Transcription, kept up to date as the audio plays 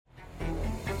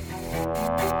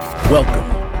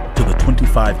Welcome to the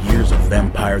 25 Years of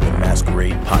Vampire the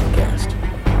Masquerade podcast,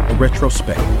 a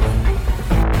retrospective.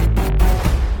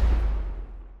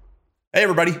 Hey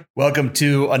everybody, welcome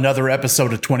to another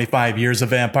episode of 25 Years of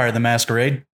Vampire the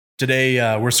Masquerade.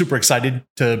 Today we're super excited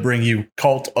to bring you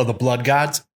Cult of the Blood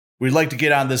Gods. We'd like to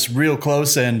get on this real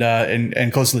close and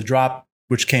close to the drop,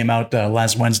 which came out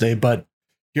last Wednesday, but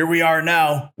here we are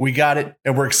now. We got it,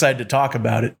 and we're excited to talk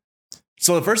about it.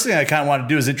 So the first thing I kind of want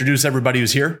to do is introduce everybody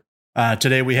who's here.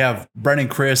 Today we have Brennan,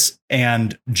 Chris,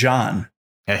 and John.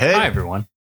 Hey. Hi, everyone.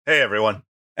 Hey, everyone.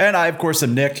 And I, of course,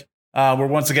 am Nick. We're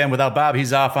once again without Bob.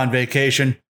 He's off on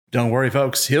vacation. Don't worry,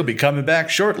 folks. He'll be coming back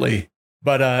shortly.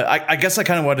 But I guess I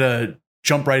kind of want to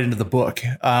jump right into the book.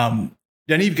 Did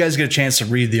any of you guys get a chance to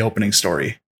read the opening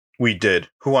story? We did.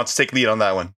 Who wants to take lead on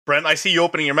that one? Brent, I see you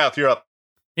opening your mouth. You're up.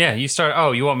 Yeah, you start.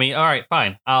 Oh, you want me? All right,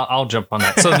 fine. I'll jump on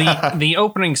that. So the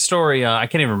opening story, I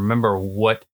can't even remember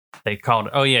what they called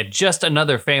it. Oh, yeah, just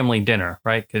another family dinner,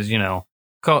 right? Because, you know,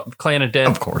 Clan of Death,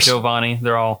 of course. Giovanni,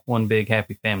 they're all one big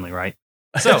happy family, right?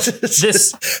 So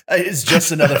this it's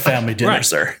just another family dinner, right.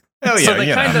 Sir. Oh, yeah. So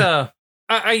they kind of,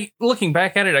 I looking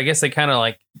back at it, I guess they kind of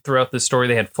like throughout the story,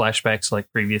 they had flashbacks to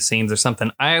like previous scenes or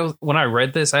something. When I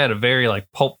read this, I had a very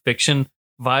like Pulp Fiction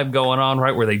vibe going on,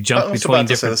 right? Where they jump between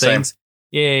different things.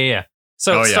 Yeah.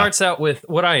 So it starts out with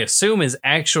what I assume is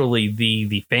actually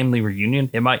the family reunion.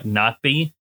 It might not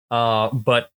be,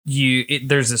 but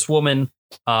there's this woman,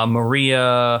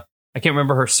 Maria. I can't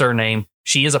remember her surname.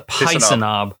 She is a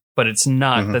Pisanob, but it's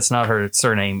not. Mm-hmm. That's not her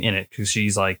surname in it because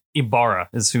she's like Ibarra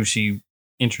is who she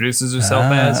introduces herself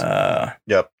as.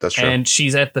 Yep, that's true. And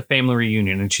she's at the family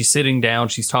reunion and she's sitting down.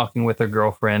 She's talking with her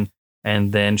girlfriend,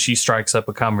 and then she strikes up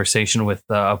a conversation with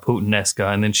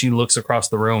Puttanesca, and then she looks across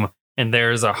the room. And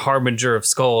there's a harbinger of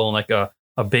skull and like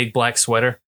a big black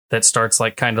sweater that starts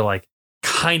like kind of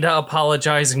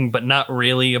apologizing, but not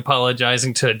really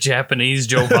apologizing to a Japanese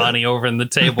Giovanni over in the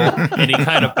table. And he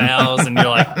kind of bows and you're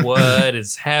like, what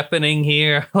is happening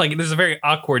here? Like there's a very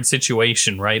awkward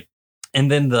situation, right? And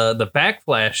then the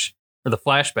backflash or the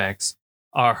flashbacks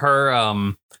are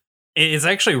her. It's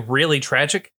actually really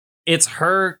tragic. It's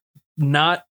her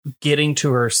not getting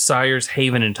to her sire's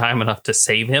haven in time enough to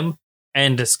save him.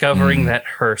 And discovering that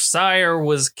her sire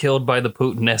was killed by the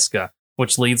Puttanesca,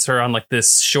 which leads her on like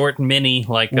this short mini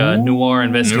noir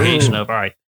investigation of, all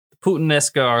right, the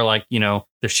Puttanesca are like, you know,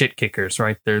 they're shit kickers,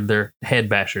 right? They're head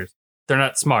bashers. They're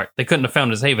not smart. They couldn't have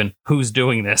found his haven. Who's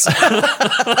doing this?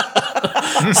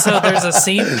 So there's a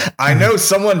scene. I know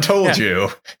someone told you.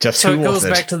 Just so it goes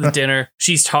back to the dinner.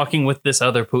 She's talking with this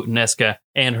other Puttanesca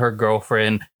and her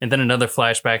girlfriend. And then another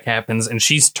flashback happens and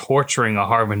she's torturing a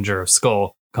harbinger of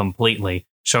skull completely,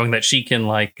 showing that she can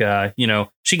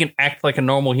she can act like a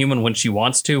normal human when she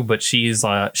wants to, but she's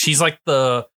like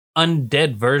the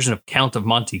undead version of Count of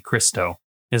Monte Cristo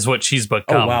is what she's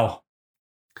become. Oh wow.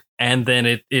 And then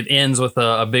it ends with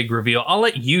a big reveal. I'll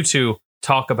let you two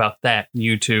talk about that,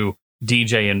 you two,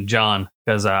 DJ and John,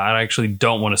 because I actually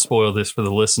don't want to spoil this for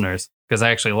the listeners, because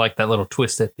I actually like that little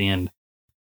twist at the end.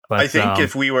 But I think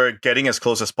if we were getting as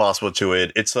close as possible to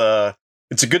it, it's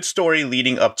a good story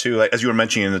leading up to, like, as you were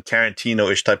mentioning, in a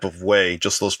Tarantino-ish type of way,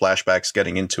 just those flashbacks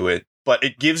getting into it. But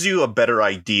it gives you a better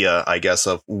idea, I guess,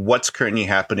 of what's currently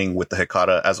happening with the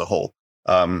Hecata as a whole.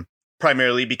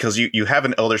 Primarily because you have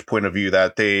an elder's point of view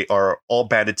that they are all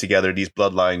banded together, these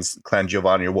bloodlines, Clan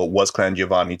Giovanni, or what was Clan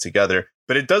Giovanni together.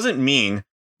 But it doesn't mean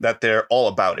that they're all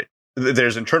about it.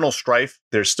 There's internal strife.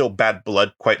 There's still bad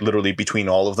blood, quite literally, between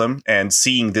all of them. And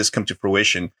seeing this come to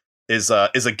fruition is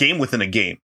a game within a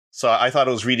game. So I thought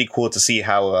it was really cool to see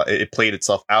how it played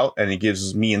itself out, and it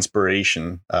gives me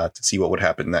inspiration to see what would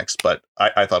happen next. But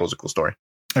I thought it was a cool story.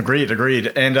 Agreed.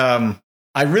 And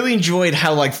I really enjoyed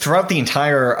how, like, throughout the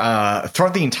entire,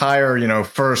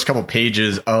 first couple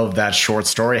pages of that short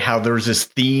story, how there's this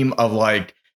theme of,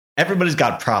 like, everybody's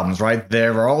got problems, right?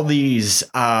 There are all these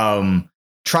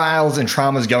trials and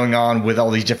traumas going on with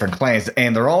all these different clans,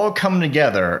 and they're all coming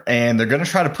together, and they're going to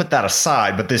try to put that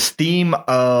aside. But this theme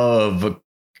of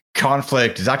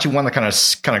conflict is actually one that kind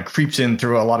of creeps in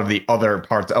through a lot of the other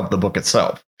parts of the book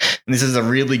itself. And this is a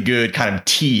really good kind of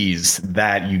tease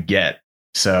that you get.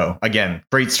 So again,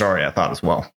 great story, I thought, as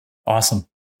well. Awesome.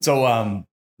 So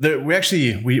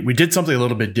we did something a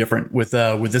little bit different with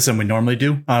this than we normally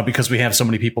do because we have so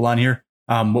many people on here.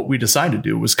 What we decided to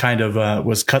do was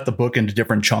was cut the book into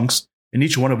different chunks, and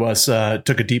each one of us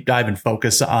took a deep dive and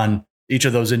focus on each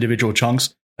of those individual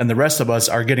chunks, and the rest of us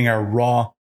are getting our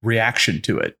raw reaction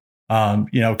to it.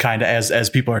 Kind of as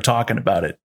people are talking about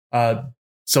it.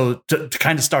 So to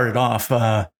kind of start it off,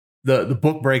 the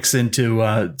book breaks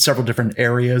into several different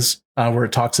areas where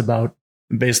it talks about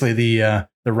basically the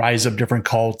rise of different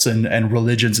cults and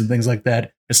religions and things like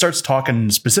that. It starts talking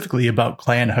specifically about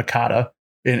Clan Hakata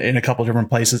in a couple of different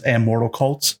places and mortal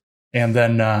cults, and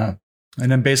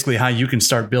then basically how you can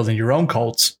start building your own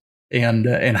cults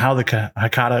and how the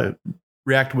Hakata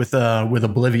react with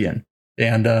Oblivion.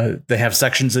 And they have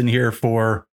sections in here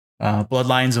for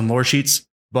bloodlines and lore sheets,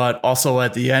 but also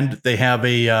at the end they have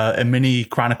a mini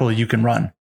chronicle you can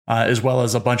run, as well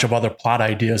as a bunch of other plot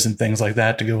ideas and things like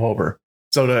that to go over.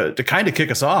 So to kind of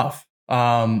kick us off,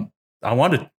 I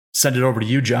want to send it over to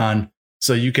you, John,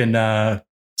 so you can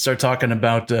start talking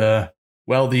about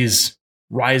these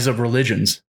rise of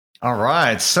religions. All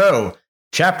right, so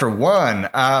chapter 1.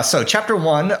 Chapter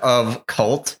 1 of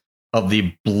Cult of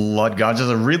the Blood Gods does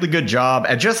a really good job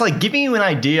at just like giving you an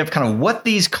idea of kind of what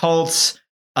these cults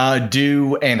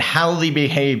do and how they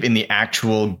behave in the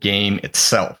actual game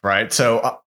itself, right?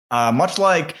 So much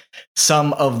like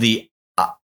some of the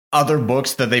other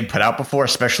books that they've put out before,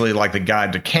 especially like the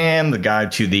Guide to Cam, the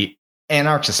Guide to the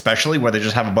Anarchs, especially, where they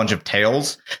just have a bunch of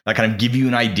tales that kind of give you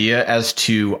an idea as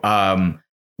to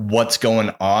what's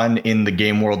going on in the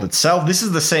game world itself. This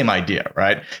is the same idea,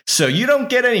 right? So you don't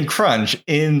get any crunch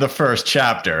in the first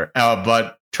chapter,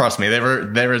 but trust me,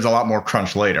 there is a lot more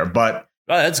crunch later. But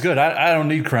that's good. I don't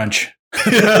need crunch.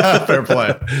 Fair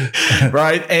play.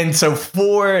 Right. And so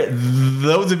for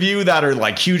those of you that are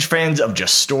like huge fans of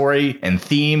just story and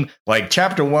theme, like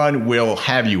chapter 1 will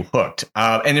have you hooked.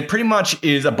 And it pretty much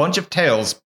is a bunch of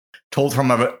tales told from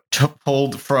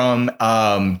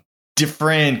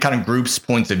different kind of groups'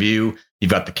 points of view.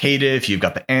 You've got the Caitiff, you've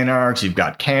got the Anarchs, you've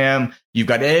got Cam, you've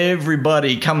got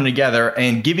everybody coming together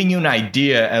and giving you an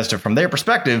idea as to, from their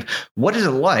perspective, what is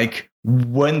it like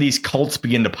when these cults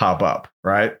begin to pop up,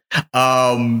 right?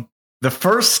 The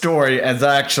first story is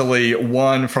actually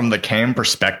one from the Cam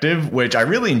perspective, which I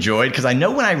really enjoyed, because I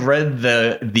know when I read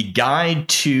the guide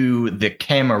to the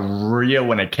Camarilla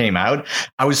when it came out,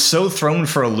 I was so thrown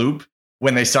for a loop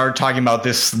when they started talking about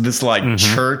this like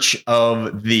church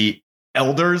of the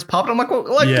elders popped. I'm like,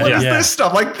 what is this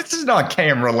stuff? Like, this is not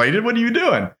Cam related. What are you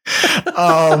doing?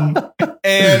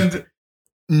 And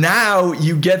now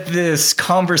you get this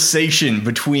conversation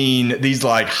between these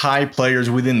like high players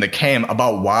within the Cam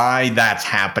about why that's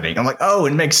happening. I'm like, oh,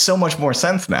 it makes so much more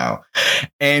sense now.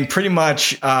 And pretty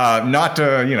much, not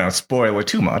to, spoil it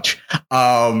too much,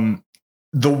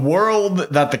 the world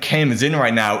that the Cam is in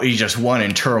right now is just one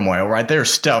in turmoil, right?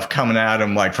 There's stuff coming at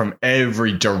them like from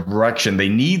every direction. They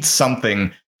need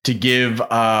something to give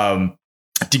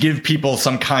people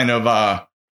some kind of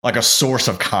like a source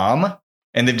of calm.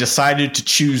 And they've decided to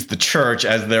choose the church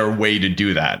as their way to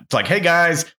do that. It's like, hey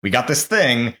guys, we got this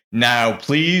thing. Now,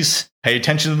 please pay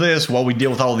attention to this while we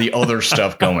deal with all the other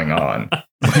stuff going on.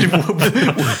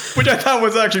 Which I thought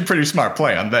was actually a pretty smart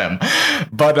play on them.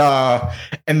 But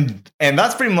and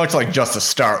that's pretty much like just a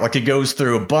start. Like, it goes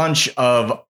through a bunch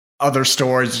of other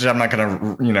stories, which I'm not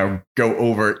going to, go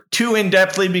over too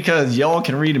in-depthly because y'all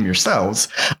can read them yourselves.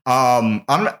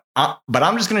 But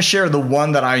I'm just going to share the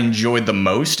one that I enjoyed the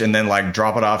most and then like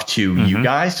drop it off to you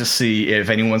guys to see if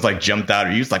anyone's like jumped out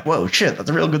or used like, whoa, shit, that's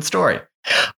a real good story.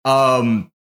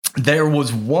 There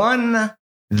was one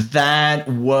that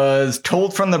was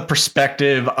told from the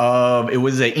perspective of, it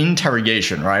was an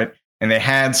interrogation, right? And they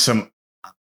had some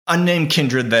unnamed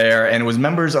kindred there, and it was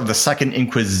members of the Second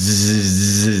Inquisition,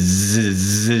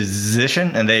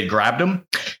 and they grabbed them,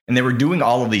 and they were doing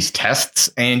all of these tests,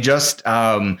 and just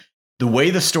the way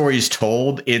the story is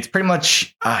told, it's pretty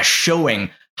much showing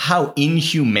how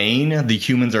inhumane the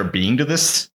humans are being to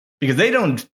this, because they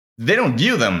don't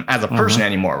view them as a person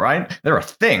anymore, right? They're a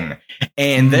thing.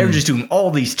 And they're just doing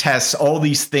all these tests, all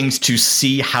these things to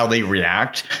see how they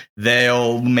react.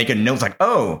 They'll make a note like,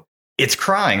 oh, it's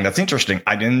crying. That's interesting.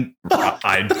 I didn't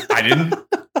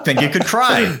think it could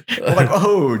cry. We're like,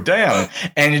 oh, damn.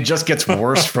 And it just gets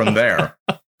worse from there.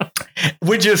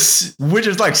 Which is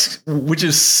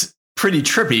pretty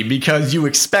trippy, because you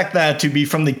expect that to be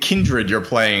from the kindred you're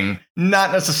playing,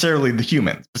 not necessarily the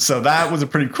humans. So that was a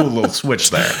pretty cool little switch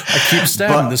there. I keep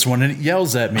stabbing this one and it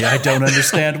yells at me. I don't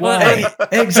understand why.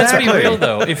 Exactly. Let's be real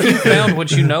though. If you found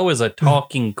what you know is a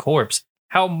talking corpse,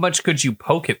 how much could you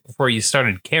poke it before you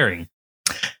started caring?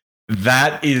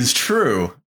 That is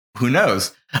true. Who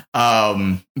knows?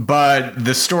 But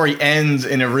the story ends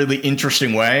in a really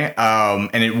interesting way.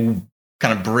 And it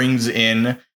kind of brings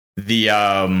in the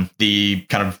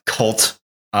kind of cult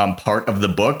part of the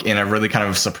book in a really kind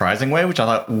of surprising way, which I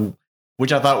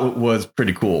thought was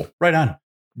pretty cool. Right on.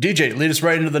 DJ, lead us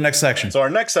right into the next section. So our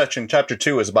next section, chapter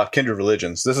 2, is about kindred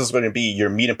religions. This is going to be your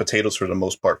meat and potatoes for the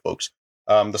most part, folks.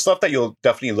 The stuff that you'll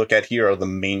definitely look at here are the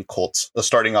main cults,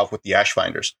 starting off with the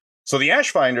Ashfinders. So the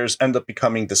Ashfinders end up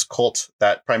becoming this cult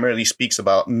that primarily speaks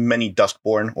about many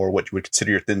Duskborn, or what you would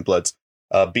consider your Thin Bloods,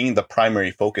 being the primary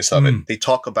focus of it. They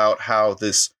talk about how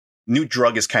this new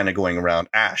drug is kind of going around,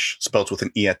 Ash, spelled with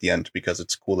an E at the end because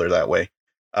it's cooler that way.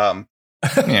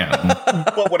 Yeah.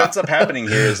 But what ends up happening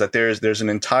here is that there's an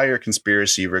entire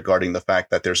conspiracy regarding the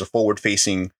fact that there's a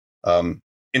forward-facing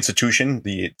institution,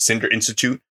 the Cinder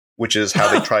Institute, which is how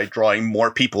they try drawing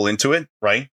more people into it,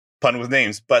 right? Pun with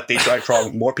names, but they try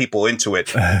drawing more people into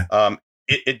it.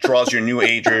 It draws your New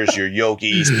Agers, your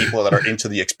yogis, people that are into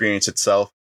the experience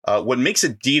itself. What makes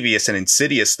it devious and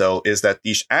insidious, though, is that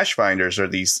these Ashfinders are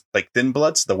these like Thin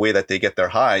Bloods, the way that they get their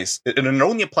highs. It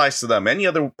only applies to them. Any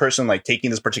other person like taking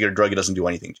this particular drug, it doesn't do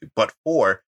anything to. But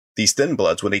for these Thin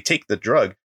Bloods, when they take the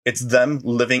drug, it's them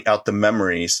living out the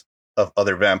memories of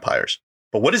other vampires.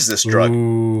 But what is this drug?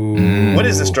 Ooh. What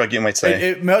is this drug, you might say?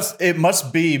 It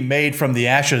must be made from the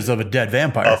ashes of a dead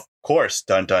vampire. Of course.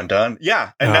 Dun, dun, dun.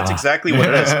 Yeah, and that's exactly what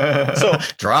it is. So,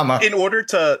 drama. In order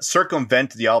to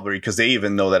circumvent diablerie, because they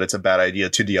even know that it's a bad idea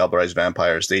to diablerize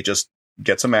vampires, they just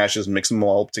get some ashes, mix them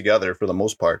all together for the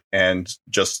most part, and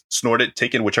just snort it,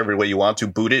 take it whichever way you want to,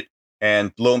 boot it,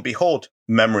 and lo and behold,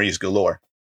 memories galore.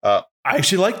 I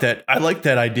actually like that. I like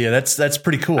that idea. That's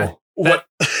pretty cool.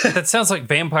 That sounds like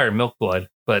vampire milk blood,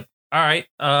 but all right.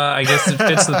 I guess it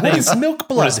fits the thing. What is milk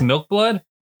blood? What is milk blood?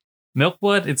 Milk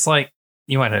blood? It's like,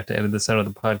 you might have to edit this out of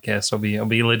the podcast. I'll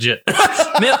be legit.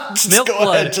 Milk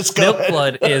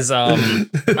blood is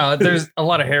there's a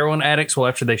lot of heroin addicts. Well,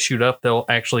 after they shoot up, they'll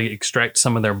actually extract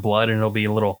some of their blood, and it'll be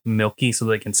a little milky, so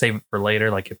they can save it for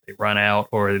later, like if they run out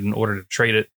or in order to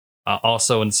trade it.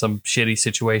 Also, in some shitty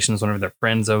situations, whenever their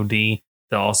friends OD,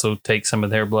 they'll also take some of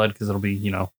their blood because it'll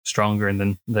be, stronger, and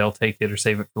then they'll take it or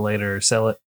save it for later or sell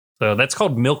it. So that's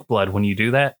called milk blood when you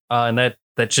do that. And that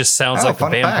just sounds like the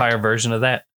vampire version of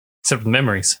that, except with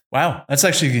memories. Wow, that's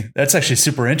actually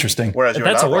super interesting. Whereas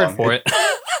that's a word for it.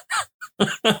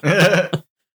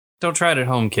 Don't try it at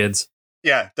home, kids.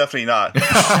 Yeah, definitely not.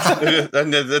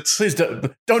 Please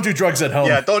don't do drugs at home.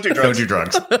 Yeah, don't do drugs. Don't do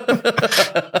drugs.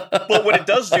 But what it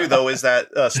does do, though, is that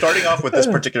starting off with this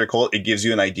particular cult, it gives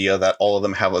you an idea that all of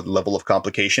them have a level of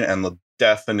complication and the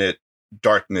definite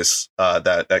darkness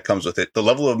that comes with it. The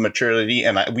level of maturity,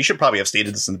 and we should probably have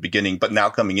stated this in the beginning, but now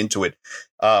coming into it,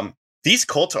 these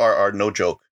cults are no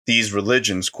joke. These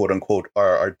religions, quote unquote,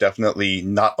 are definitely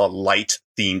not a light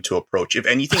theme to approach. If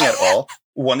anything at all,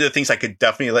 one of the things I could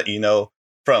definitely let you know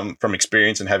from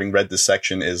experience and having read this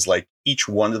section is like each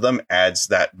one of them adds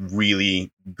that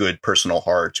really good personal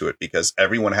horror to it, because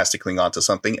everyone has to cling on to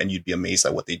something, and you'd be amazed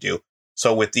at what they do.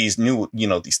 So with these new,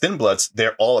 these Thin Bloods,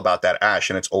 they're all about that ash,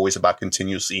 and it's always about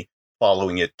continuously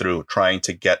following it through, trying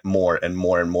to get more and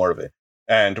more and more of it.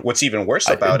 And what's even worse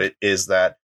about it is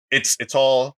that it's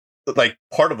all like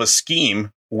part of a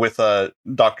scheme with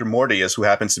Dr. Mortius, who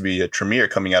happens to be a Tremere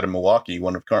coming out of Milwaukee,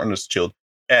 one of Carter's children.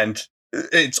 And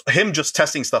it's him just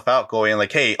testing stuff out, going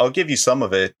like, hey, I'll give you some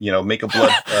of it, make a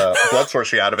blood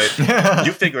sorcery out of it.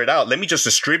 You figure it out. Let me just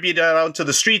distribute it out into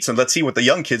the streets, and let's see what the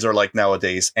young kids are like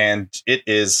nowadays. And it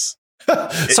is,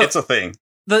 it's a thing.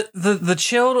 The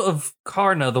child of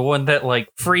Karna, the one that like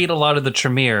freed a lot of the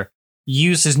Tremere,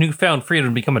 used his newfound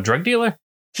freedom to become a drug dealer?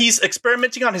 He's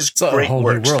experimenting on his great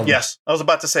works. Yes, I was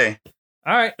about to say.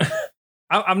 All right.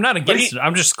 I'm not against it.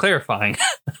 I'm just clarifying.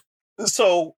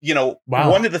 So,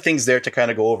 one of the things there to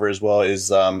kind of go over as well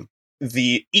is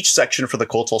each section for the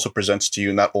cults also presents to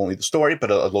you not only the story, but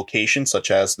a location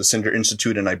such as the Cinder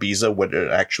Institute in Ibiza, what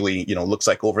it actually, looks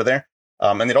like over there.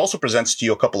 And it also presents to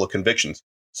you a couple of convictions.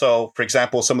 So, for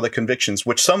example, some of the convictions,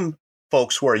 which some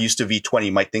folks who are used to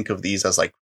V20 might think of these as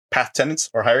like path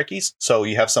tenets or hierarchies. So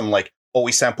you have some like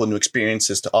always sample new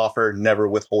experiences to offer, never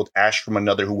withhold ash from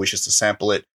another who wishes to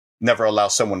sample it, never allow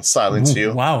someone to silence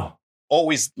you. Wow.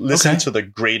 Always listen to the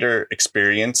greater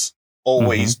experience.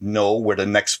 Always know where the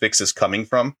next fix is coming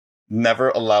from.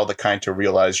 Never allow the kind to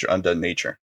realize your undead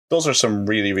nature. Those are some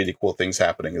really, really cool things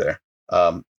happening there.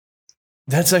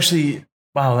 That's actually,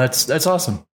 wow, that's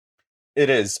awesome. It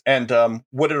is. And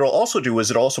what it'll also do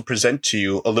is it'll also present to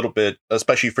you a little bit,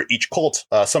 especially for each cult,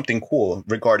 something cool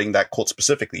regarding that cult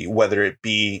specifically, whether it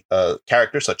be a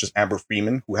character such as Amber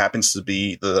Freeman, who happens to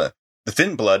be the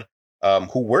Thin Blood,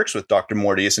 who works with Dr.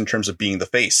 Mortius in terms of being the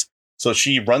face. So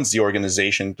she runs the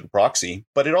organization through proxy,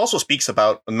 but it also speaks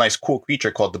about a nice cool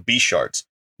creature called the Beast Shards.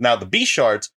 Now, the Beast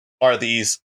Shards are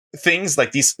these things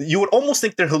like these, you would almost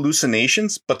think they're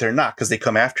hallucinations, but they're not, because they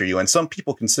come after you. And some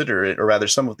people consider it, or rather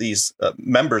some of these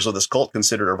members of this cult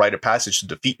consider it a rite of passage to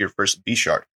defeat your first Beast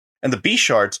Shard. And the Beast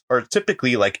Shards are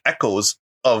typically like echoes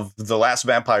of the last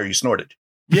vampire you snorted.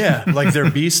 Yeah, like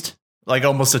their beast. Like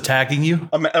almost attacking you?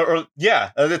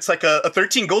 It's like a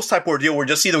 13 ghost type ordeal where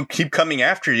just see them keep coming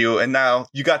after you, and now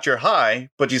you got your high,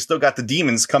 but you still got the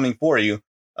demons coming for you,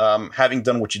 having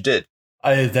done what you did.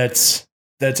 That's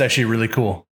actually really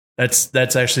cool. That's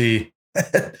actually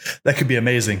that could be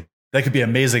amazing. That could be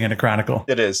amazing in a Chronicle.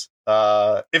 It is.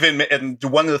 And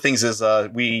one of the things is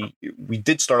we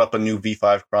did start up a new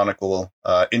V5 Chronicle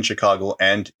in Chicago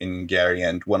and in Gary,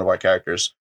 and one of our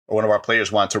characters or one of our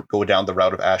players wanted to go down the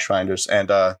route of Ashfinders, and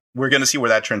we're going to see where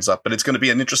that turns up. But it's going to be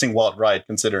an interesting wild ride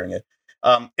considering it.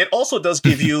 It also does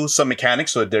give you some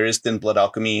mechanics. So there is Thin Blood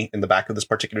Alchemy in the back of this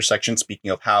particular section,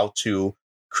 speaking of how to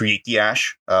create the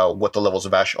ash, what the levels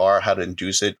of ash are, how to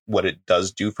induce it, what it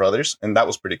does do for others. And that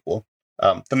was pretty cool.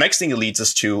 The next thing it leads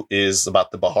us to is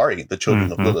about the Bahari, the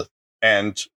children of Lilith.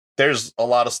 And there's a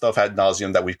lot of stuff ad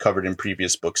nauseum that we've covered in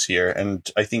previous books here. And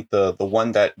I think the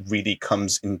one that really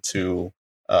comes into,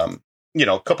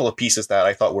 a couple of pieces that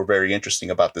I thought were very interesting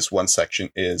about this one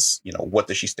section is, what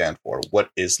does she stand for?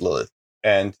 What is Lilith?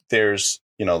 And there's,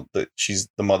 she's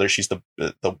the mother. She's the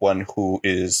one who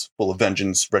is full of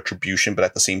vengeance, retribution, but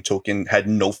at the same token had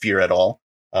no fear at all.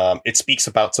 It speaks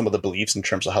about some of the beliefs in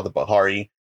terms of how the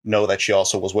Bahari know that she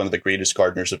also was one of the greatest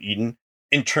gardeners of Eden.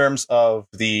 In terms of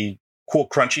the cool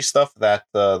crunchy stuff that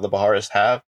the Baharis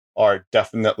have are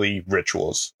definitely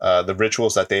rituals. The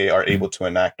rituals that they are able to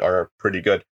enact are pretty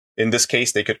good. In this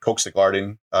case, they could coax the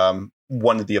garden.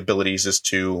 One of the abilities is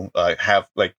to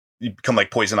you become like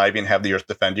poison ivy and have the earth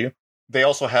defend you. They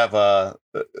also have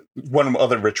one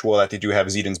other ritual that they do have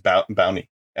is Eden's bounty.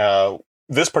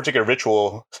 This particular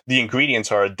ritual, the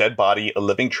ingredients are a dead body, a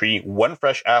living tree, one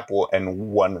fresh apple, and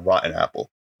one rotten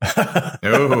apple.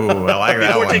 Oh, I like that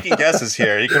Before one. taking guesses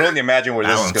here, you can only imagine where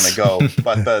this is going to go.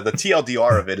 But the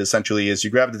TLDR of it essentially is you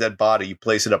grab the dead body, you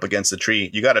place it up against the tree.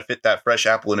 You got to fit that fresh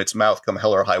apple in its mouth come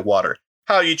hell or high water.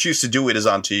 How you choose to do it is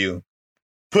on to you.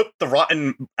 Put the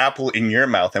rotten apple in your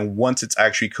mouth, and once it's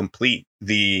actually complete,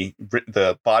 the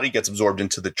body gets absorbed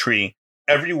into the tree.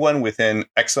 Everyone within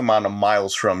X amount of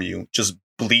miles from you just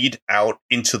bleed out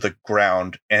into the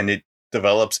ground, and it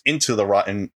develops into the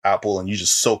rotten apple, and you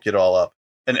just soak it all up.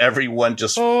 And everyone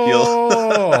just feels...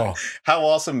 How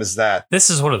awesome is that?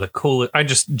 This is one of the coolest... I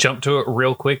just jumped to it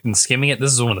real quick and skimming it.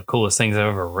 This is one of the coolest things I've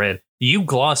ever read. You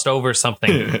glossed over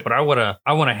something, but I want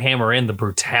to hammer in the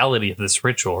brutality of this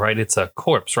ritual, right? It's a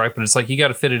corpse, right? But it's like you got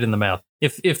to fit it in the mouth.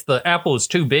 If the apple is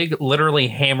too big, literally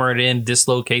hammer it in,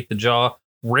 dislocate the jaw,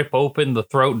 rip open the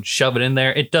throat and shove it in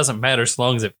there. It doesn't matter as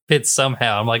long as it fits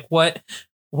somehow. I'm like, what?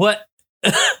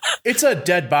 It's a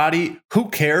dead body. Who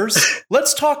cares?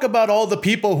 Let's talk about all the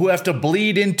people who have to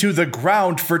bleed into the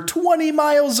ground for 20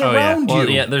 miles around you. Well,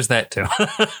 you. yeah, there's that too.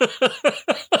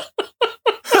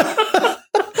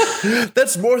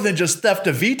 That's more than just theft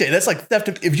of vitae. That's like theft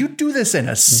of... If you do this in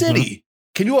a city,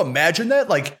 can you imagine that?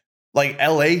 Like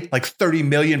LA, like 30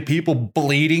 million people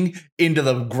bleeding into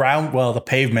the ground. Well, the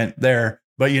pavement there,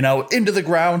 but into the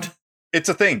ground. It's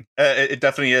a thing. It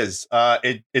definitely is.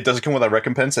 It doesn't come with a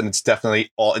recompense, and it's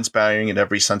definitely awe-inspiring in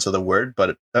every sense of the word.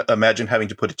 But imagine having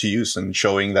to put it to use and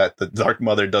showing that the Dark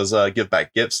Mother does give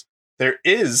back gifts. There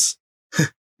is...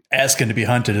 Asking to be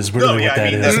hunted is really what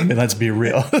that is. I mean, let's be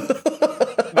real.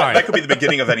 That could be the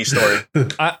beginning of any story.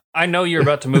 I know you're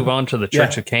about to move on to the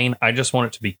Church of Cain. I just want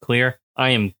it to be clear.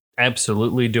 I am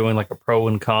absolutely doing like a pro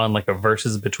and con, like a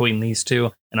versus between these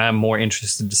two, and I'm more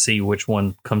interested to see which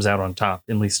one comes out on top,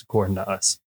 at least according to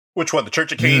us. Which one? The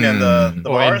Church of Cain and the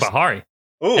Bahari?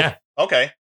 Ooh, yeah.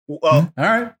 Okay. Well,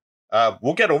 all right.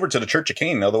 We'll get over to the Church of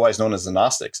Cain, otherwise known as the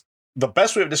Gnostics. The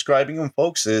best way of describing them,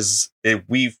 folks, is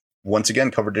we've once again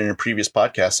covered in a previous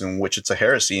podcast in which it's a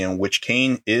heresy, in which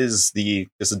Cain is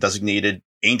a designated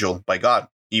angel by God.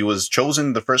 He was chosen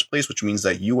in the first place, which means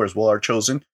that you as well are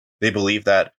chosen. They believe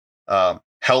that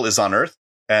hell is on earth,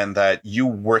 and that you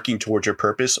working towards your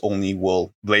purpose only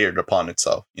will layer it upon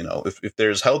itself. If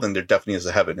there's hell, then there definitely is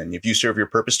a heaven. And if you serve your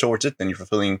purpose towards it, then you're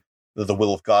fulfilling the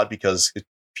will of God, because if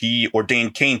he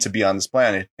ordained Cain to be on this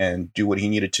planet and do what he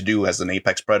needed to do as an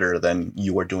apex predator, then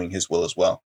you are doing his will as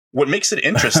well. What makes it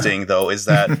interesting, though, is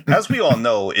that, as we all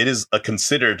know, it is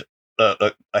considered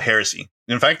a heresy.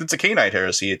 In fact, it's a Cainite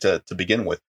heresy to begin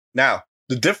with. Now,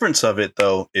 the difference of it,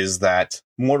 though, is that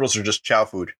mortals are just chow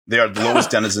food. They are the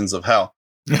lowest denizens of hell.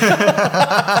 If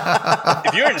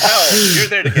you're in hell, you're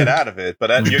there to get out of it,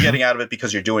 but you're getting out of it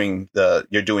because you're doing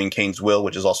Cain's will,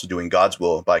 which is also doing God's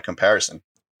will by comparison.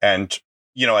 And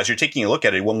as you're taking a look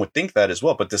at it, one would think that as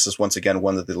well. But this is once again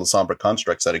one of the Lasombra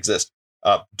constructs that exist.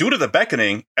 Due to the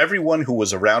beckoning, everyone who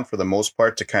was around for the most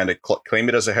part to kind of claim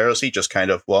it as a heresy just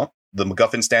kind of, the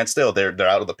MacGuffin stands still. They're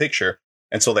out of the picture.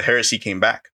 And so the heresy came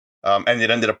back. And it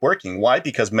ended up working. Why?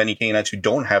 Because many Canaanites who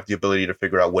don't have the ability to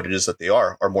figure out what it is that they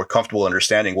are more comfortable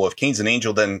understanding, well, if Cain's an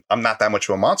angel, then I'm not that much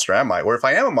of a monster, am I? Or if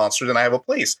I am a monster, then I have a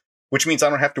place, which means I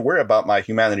don't have to worry about my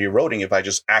humanity eroding if I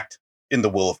just act in the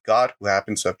will of God, who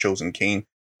happens to have chosen Cain,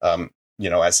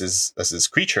 as his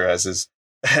creature, as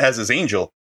his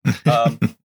angel. But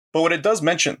what it does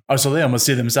mention... Oh, so they almost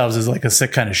see themselves as like a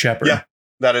sick kind of shepherd. Yeah,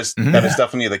 that is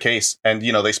definitely the case. And,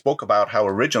 they spoke about how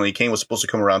originally Cain was supposed to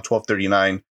come around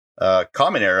 1239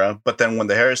 Common Era, but then when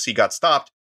the heresy got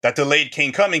stopped, that delayed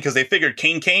Cain coming because they figured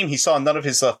Cain came, he saw none of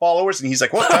his followers, and he's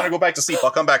like, well, time to go back to sleep.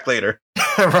 I'll come back later.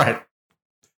 Right.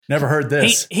 Never heard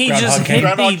this. He just hit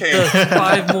the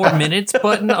 5 more minutes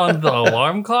button on the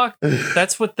alarm clock.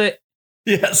 That's what the...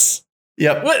 Yes.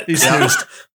 Yep. What? He snoozed.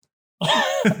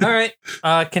 All right.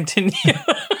 Continue.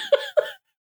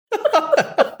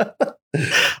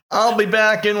 I'll be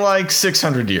back in like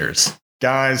 600 years.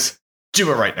 Guys,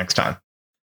 do it right next time.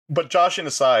 But Josh, and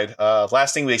aside,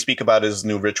 last thing they speak about is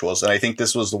new rituals. And I think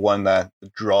this was the one that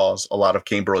draws a lot of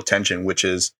Canberra attention, which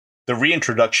is the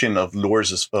reintroduction of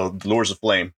lures of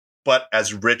flame, but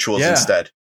as rituals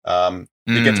instead.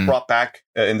 It gets brought back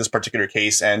in this particular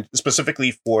case, and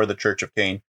specifically for the Church of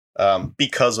Cain,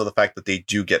 because of the fact that they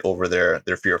do get over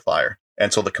their fear of fire.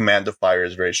 And so the command of fire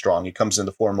is very strong. It comes in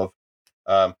the form of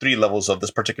 3 levels of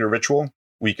this particular ritual.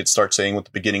 We could start saying with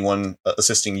the beginning one,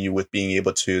 assisting you with being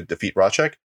able to defeat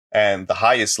Rachek. And the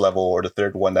highest level, or the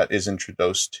third one that is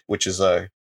introduced, which is a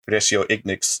Crescio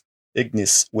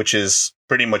Ignis, which is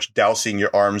pretty much dousing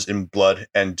your arms in blood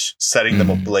and setting them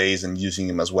ablaze and using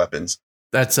them as weapons.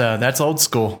 That's old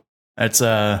school. That's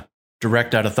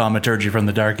direct out of thaumaturgy from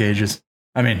the Dark Ages.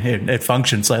 I mean, it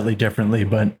functions slightly differently,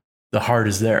 but the heart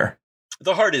is there.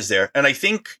 The heart is there. And I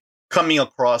think coming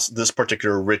across this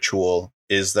particular ritual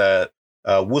is that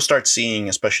we'll start seeing,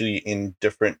 especially in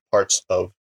different parts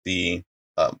of the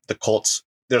cults,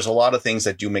 there's a lot of things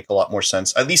that do make a lot more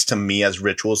sense, at least to me, as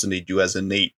rituals than they do as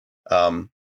innate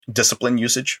discipline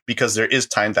usage, because there is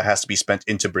time that has to be spent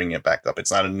into bringing it back up.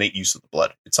 It's not an innate use of the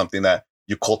blood. It's something that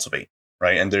you cultivate,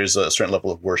 right? And there's a certain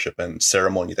level of worship and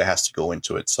ceremony that has to go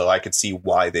into it. So I could see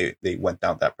why they went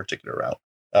down that particular route.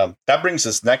 That brings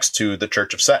us next to the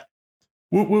Church of Set.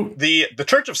 Woo, woo. The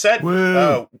Church of Set,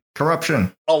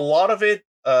 corruption. A lot of it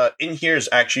in here is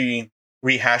actually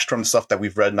rehashed from stuff that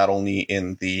we've read not only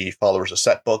in the Followers of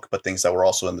Set book, but things that were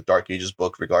also in the Dark Ages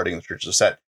book regarding the Church of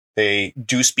Set. They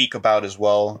do speak about as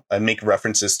well and make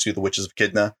references to the Witches of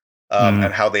Kidna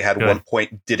and how they had one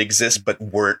point did exist but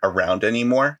weren't around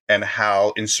anymore, and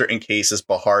how in certain cases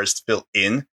Bahars fill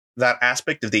in that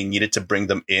aspect if they needed to bring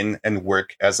them in and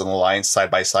work as an alliance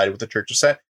side by side with the Church of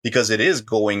Set, because it is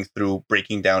going through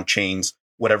breaking down chains,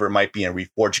 whatever it might be, and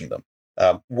reforging them.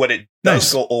 What it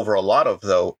does go over a lot of,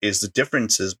 though, is the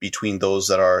differences between those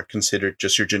that are considered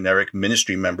just your generic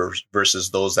ministry members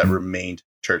versus those that remained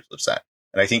Church of Set.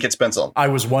 And I think it spends I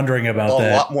was wondering about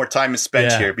that. A lot more time is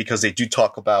spent here because they do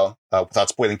talk about, without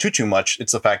spoiling too much,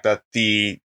 it's the fact that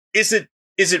is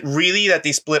it really that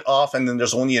they split off and then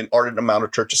there's only an ardent amount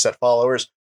of Church of Set followers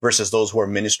versus those who are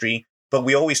ministry? But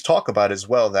we always talk about as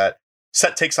well that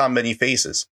Set takes on many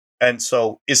faces. And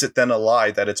so is it then a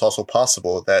lie that it's also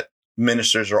possible that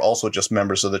ministers are also just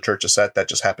members of the Church of Set that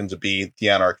just happen to be the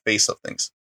Anarch face of things?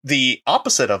 The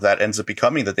opposite of that ends up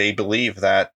becoming that they believe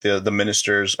that the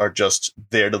ministers are just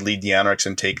there to lead the Anarchs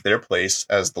and take their place,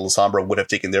 as the Lasombra would have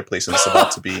taken their place in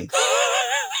Sabbat to be,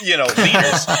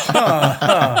 leaders.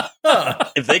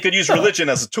 If they could use religion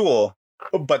as a tool.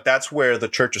 But that's where the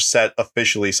Church of Set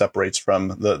officially separates from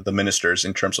the ministers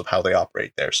in terms of how they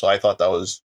operate there. So I thought that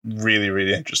was really,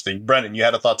 really interesting. Brendan, you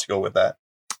had a thought to go with that.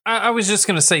 I was just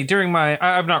going to say,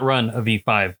 I've not run a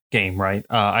V5 game, right?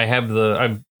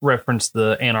 I've referenced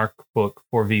the Anarch book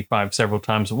for V5 several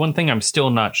times. One thing I'm still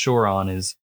not sure on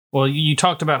is, well, you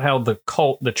talked about how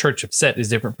the Church of Set is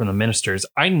different from the ministers.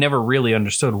 I never really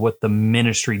understood what the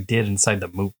ministry did inside the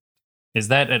movement. Is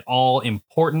that at all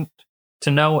important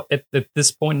to know at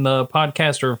this point in the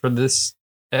podcast or for this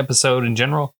episode in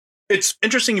general? It's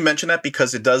interesting you mention that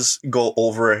because it does go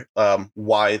over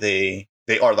why they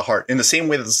are the heart. In the same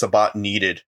way that the Sabbat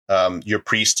needed your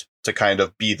priest to kind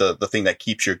of be the thing that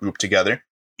keeps your group together,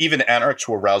 even Anarchs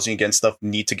who are rousing against stuff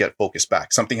need to get focused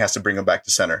back. Something has to bring them back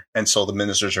to center. And so the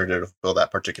ministers are there to fulfill that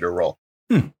particular role.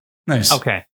 Nice.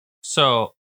 Okay.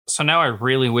 So now I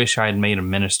really wish I had made a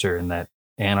minister in that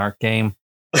Anarch game.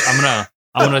 I'm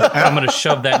gonna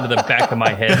shove that into the back of my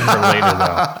head for later,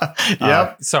 though.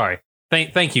 Yep. Sorry.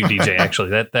 Thank you, DJ. Actually,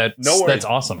 that's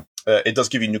awesome. It does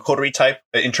give you new coterie type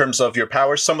in terms of your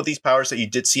powers. Some of these powers that you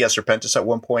did see as Serpentis at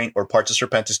one point, or parts of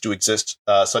Serpentis, do exist,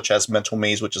 such as Mental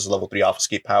Maze, which is a level 3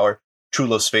 obfuscate power. True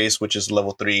Love's Face, which is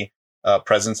level 3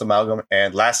 Presence Amalgam,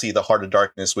 and lastly, the Heart of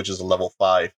Darkness, which is a level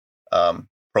 5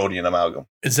 Protean Amalgam.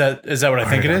 Is that what I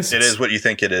think it is? It is what you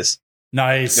think it is.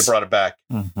 Nice. They brought it back.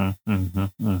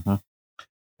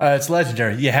 It's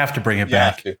legendary. You have to bring it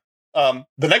back. You have to.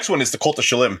 The next one is the Cult of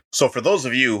Shalim. So for those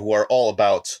of you who are all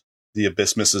about the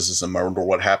abyss mysticism or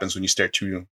what happens when you stare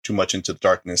too much into the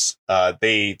darkness,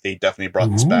 they definitely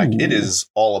brought this back. It is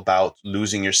all about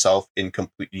losing yourself in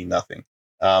completely nothing.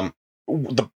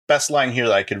 The best line here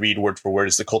that I could read word for word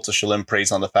is the Cult of Shalim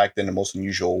preys on the fact that in the most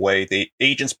unusual way, the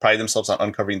agents pride themselves on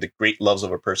uncovering the great loves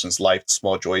of a person's life,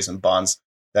 small joys and bonds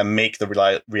that make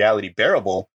the reality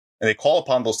bearable, and they call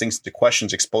upon those things into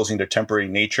questions, exposing their temporary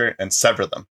nature and sever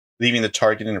them, leaving the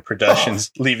target in the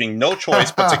productions, leaving no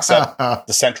choice but to accept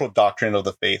the central doctrine of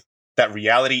the faith, that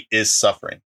reality is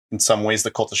suffering. In some ways,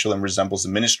 the Cult of Shalim resembles the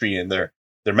ministry in their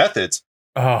methods.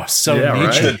 Oh, so Yeah,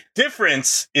 Nietzsche. right. The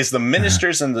difference is the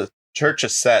ministers in the Church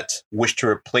of Set wish to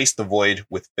replace the void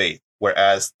with faith,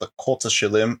 whereas the Cult of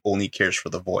Shalim only cares for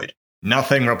the void.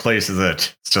 Nothing replaces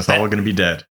it. It's just all going to be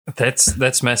dead.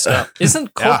 That's messed up.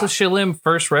 Isn't Cult of Shalim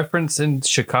first reference in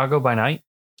Chicago by Night?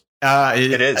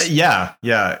 It is. Yeah,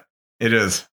 it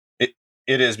is. It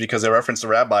is, because they reference the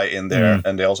rabbi in there,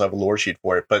 and they also have a lore sheet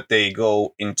for it, but they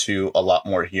go into a lot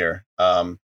more here.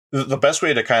 The best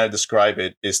way to kind of describe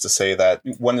it is to say that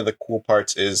one of the cool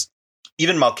parts is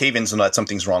even Malkavians know that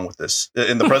something's wrong with this.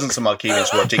 In the presence of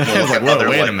Malkavians who are taking a look at other,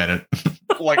 wait a minute.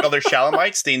 like other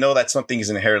Shalamites, they know that something is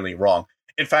inherently wrong.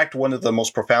 In fact, one of the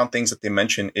most profound things that they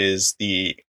mention is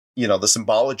the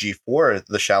symbology for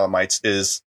the Shalamites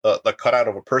is the cutout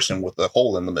of a person with a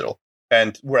hole in the middle.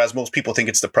 And whereas most people think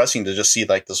it's depressing to just see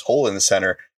like this hole in the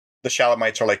center, the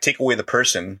Shalamites are like, take away the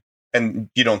person and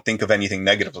you don't think of anything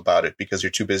negative about it because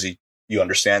you're too busy. You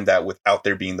understand that without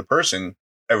there being the person,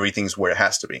 everything's where it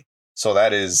has to be. So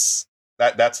that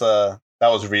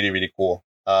was really, really cool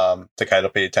to kind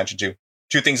of pay attention to.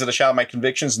 Two things of the Shalamite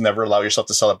convictions: never allow yourself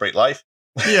to celebrate life.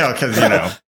 Yeah, because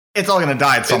it's all going to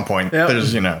die at some point. Yep.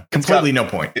 There's completely no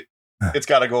point. It's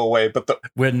got to go away. But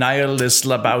We're nihilist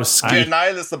Lebowski. we're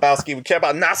nihilist Lebowski. We care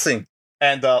about nothing.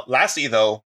 And lastly,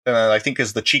 though, I think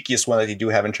is the cheekiest one that they do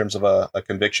have in terms of a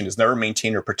conviction is never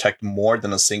maintain or protect more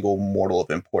than a single mortal of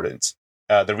importance.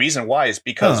 The reason why is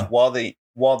because while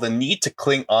the need to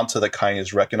cling onto the kind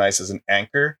is recognized as an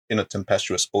anchor in a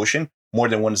tempestuous ocean, more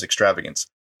than one is extravagance.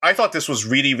 I thought this was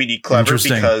really, really clever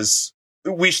because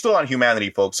we're still on humanity,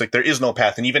 folks. Like, there is no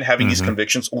path, and even having these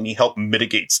convictions only help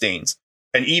mitigate stains.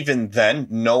 And even then,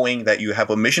 knowing that you have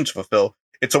a mission to fulfill,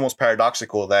 it's almost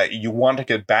paradoxical that you want to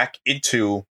get back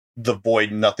into the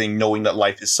void nothing, knowing that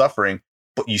life is suffering,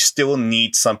 but you still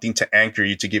need something to anchor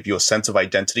you to give you a sense of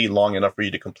identity long enough for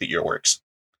you to complete your works.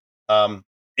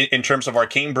 In terms of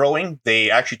arcane broing,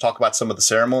 they actually talk about some of the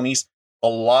ceremonies. A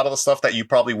lot of the stuff that you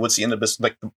probably would see in the business,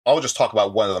 like I'll just talk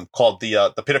about one of them called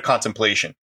the Pit of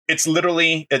Contemplation. It's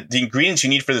literally the ingredients you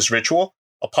need for this ritual: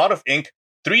 a pot of ink,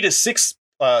 3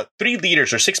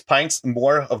 liters or 6 pints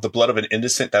more of the blood of an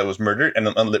innocent that was murdered, and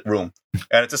an unlit room.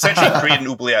 And it's essentially create an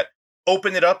oubliette.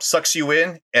 Open it up, sucks you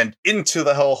in, and into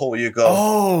the hellhole you go.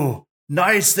 Oh,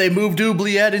 nice. They moved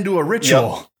oubliette into a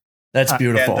ritual. Yep. That's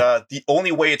beautiful. And the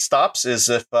only way it stops is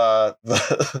if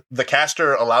the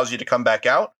caster allows you to come back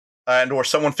out, and or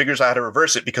someone figures out how to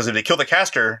reverse it, because if they kill the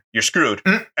caster, you're screwed.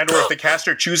 And or if the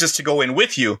caster chooses to go in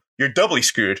with you, you're doubly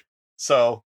screwed.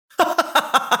 So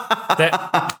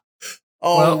wow.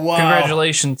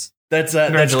 Congratulations.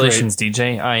 Congratulations,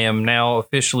 DJ. I am now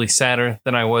officially sadder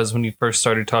than I was when you first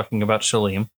started talking about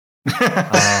Shalim.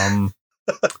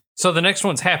 So the next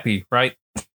one's happy, right?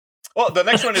 well, the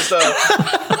next one is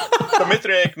the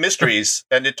Mithraic Mysteries,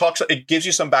 and it gives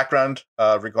you some background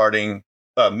regarding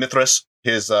Mithras,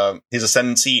 his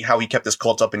ascendancy, how he kept his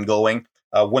cult up and going.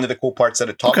 One of the cool parts that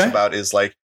it talks about is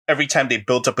like every time they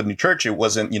built up a new church, it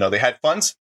wasn't, they had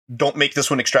funds. Don't make this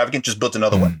one extravagant, just build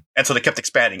another one. And so they kept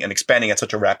expanding at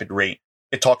such a rapid rate.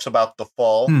 It talks about the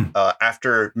fall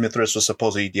after Mithras was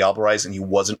supposedly diablerized and he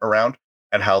wasn't around,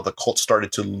 and how the cult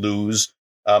started to lose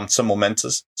some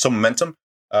momentum.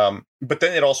 But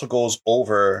then it also goes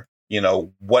over,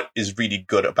 what is really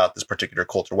good about this particular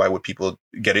cult, or why would people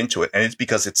get into it? And it's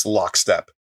because it's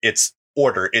lockstep. It's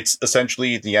order. It's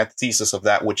essentially the antithesis of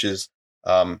that, which is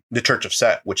the Church of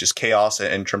Set, which is chaos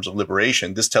in terms of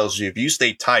liberation. This tells you if you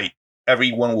stay tight,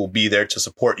 everyone will be there to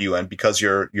support you. And because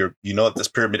that this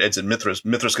pyramid ends in Mithras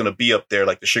is going to be up there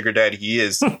like the sugar daddy he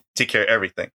is, take care of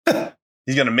everything.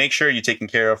 He's going to make sure you're taken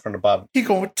care of from the bottom. He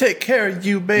going to take care of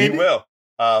you, baby. He will.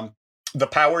 The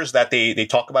powers that they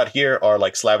talk about here are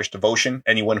like slavish devotion.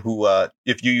 Anyone who,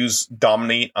 if you use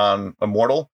dominate on a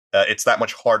mortal, it's that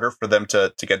much harder for them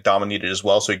to get dominated as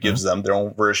well. So it gives them their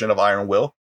own version of Iron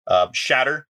Will.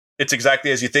 Shatter, it's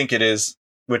exactly as you think it is,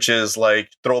 which is like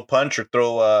throw a punch or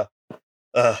throw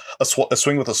a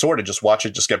swing with a sword and just watch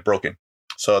it just get broken.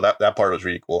 So that part was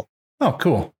really cool. Oh,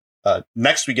 cool.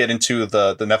 Next, we get into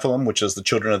the Nephilim, which is the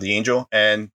children of the angel.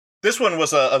 And this one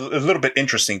was a little bit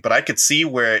interesting, but I could see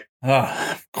where...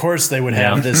 of course they would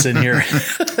have this in here.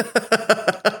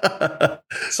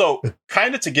 So,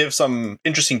 kind of to give some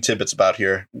interesting tidbits about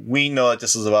here, we know that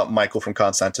this is about Michael from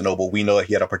Constantinople. We know that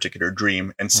he had a particular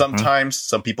dream, and sometimes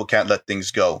some people can't let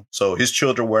things go. So his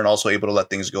children weren't also able to let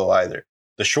things go either.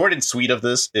 The short and sweet of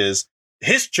this is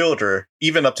his children,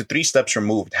 even up to 3 steps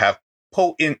removed, have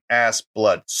potent ass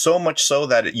blood. So much so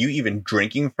that you even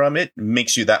drinking from it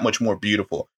makes you that much more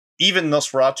beautiful. Even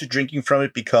Nosferatu drinking from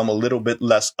it become a little bit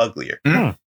less uglier.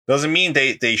 Doesn't mean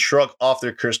they shrug off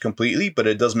their curse completely, but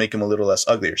it does make them a little less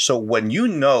uglier. So when you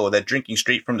know that drinking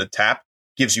straight from the tap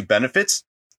gives you benefits,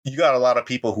 you got a lot of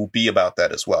people who be about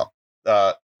that as well.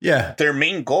 Their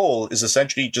main goal is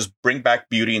essentially just bring back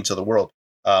beauty into the world.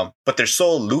 But they're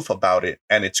so aloof about it.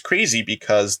 And it's crazy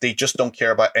because they just don't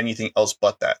care about anything else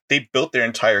but that. They built their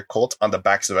entire cult on the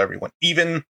backs of everyone,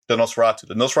 even the Nosferatu.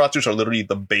 The Nosferatus are literally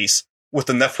the base, with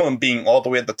the Nephilim being all the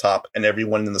way at the top and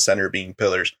everyone in the center being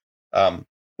pillars. Then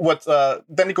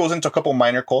it goes into a couple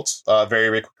minor cults very,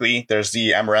 very quickly. There's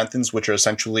the Amaranthans, which are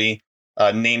essentially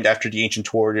named after the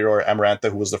ancient warrior Amarantha,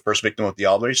 who was the first victim of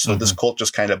Diablerist. So this cult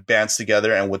just kind of bands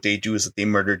together, and what they do is that they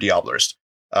murder Diablerist.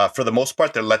 For the most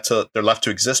part, they're left to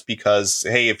exist because,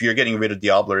 hey, if you're getting rid of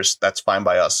Diablerist, that's fine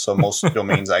by us. So most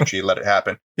domains actually let it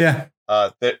happen. Yeah.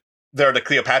 There are the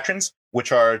Cleopatrans,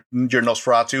 which are your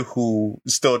Nosferatu who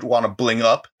still want to bling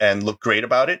up and look great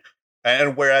about it.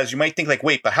 And whereas you might think like,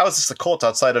 wait, but how is this a cult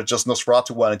outside of just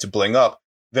Nosferatu wanting to bling up?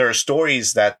 There are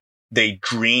stories that they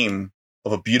dream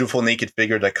of a beautiful naked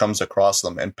figure that comes across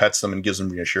them and pets them and gives them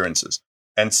reassurances.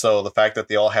 And so the fact that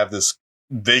they all have this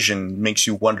vision makes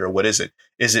you wonder, what is it?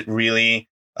 Is it really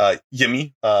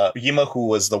Yima, who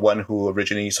was the one who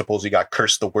originally supposedly got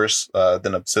cursed the worse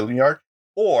than Obsidian?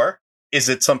 Or is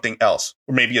it something else?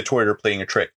 Or maybe a Toreador playing a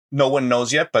trick? No one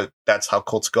knows yet, but that's how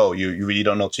cults go. You really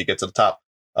don't know till you get to the top.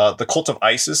 The cult of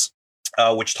Isis,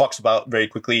 which talks about very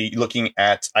quickly looking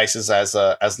at Isis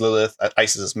as Lilith,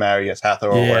 Isis as Mary, as Hathor,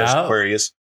 or as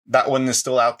Aquarius. That one is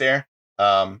still out there.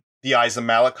 The Eyes of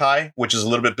Malachi, which is a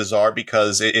little bit bizarre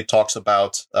because it talks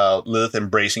about Lilith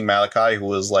embracing Malachi, who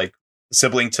was like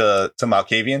sibling to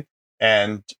Malkavian,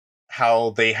 and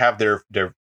how they have their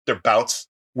bouts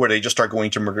where they just start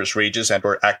going to murderous rages and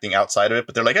or acting outside of it.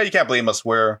 But they're like, oh, you can't blame us.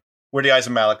 We're the Eyes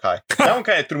of Malachi. That one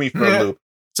kind of threw me for a loop.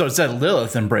 So it said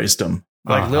Lilith embraced him.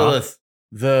 Like Lilith,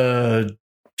 the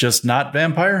just not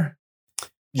vampire?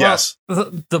 Yes.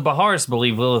 Well, the Bahars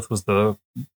believe Lilith was the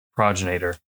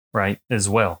progenitor, right? As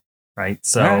well, right?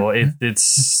 So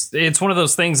it's one of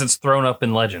those things that's thrown up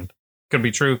in legend. Could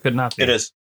be true, could not be. It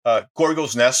is.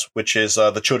 Gorgo's Nest, which is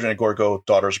the children of Gorgo,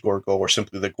 daughters of Gorgo, or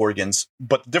simply the Gorgons.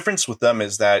 But the difference with them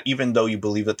is that even though you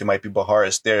believe that they might be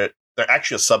Bahars, they're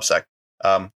actually a subsect.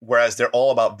 Whereas they're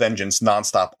all about vengeance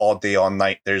nonstop, all day, all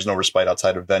night. There's no respite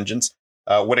outside of vengeance.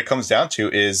 What it comes down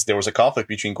to is there was a conflict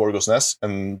between Gorgo's Nest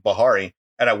and Bahari.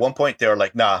 And at one point they were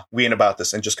like, nah, we ain't about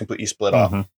this, and just completely split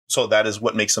off. So that is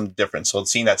what makes them different. So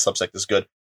seeing that subsect is good.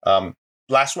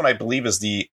 Last one, I believe, is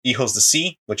the Hijos de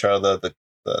Sea, which are the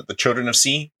children of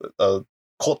sea, a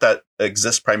cult that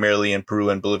exists primarily in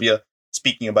Peru and Bolivia,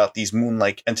 speaking about these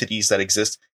moon-like entities that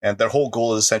exist. And their whole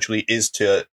goal is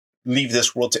to leave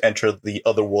this world to enter the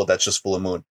other world that's just full of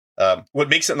moon. What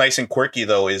makes it nice and quirky,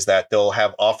 though, is that they'll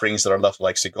have offerings that are left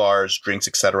like cigars, drinks,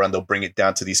 etc., and they'll bring it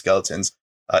down to these skeletons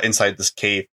inside this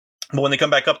cave. But when they come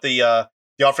back up, the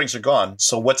offerings are gone.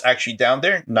 So what's actually down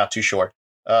there? Not too sure.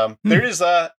 There is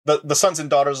the sons and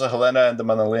daughters of Helena and the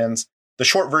Menelaeans. The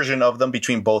short version of them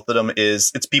between both of them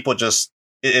is it's people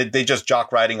they just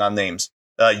jock riding on names,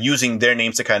 using their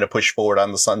names to kind of push forward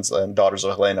on the sons and daughters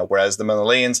of Helena, whereas the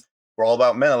Menelaeans were all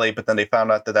about Menelae, but then they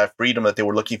found out that freedom that they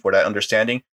were looking for, that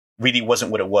understanding, really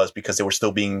wasn't what it was because they were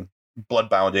still being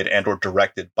blood-bounded and or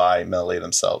directed by Menelae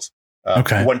themselves.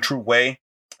 One True Way,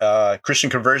 Christian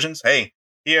conversions. Hey,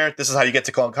 here, this is how you get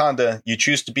to Golconda. You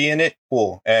choose to be in it,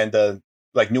 cool. And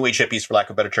like New Age hippies, for lack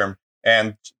of a better term.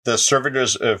 And the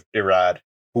servitors of Irad,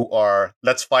 who are,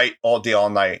 let's fight all day,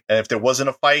 all night. And if there wasn't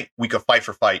a fight, we could fight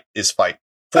for fight is fight.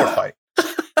 For fight.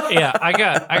 Yeah, I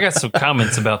got some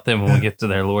comments about them when we get to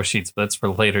their lore sheets, but that's for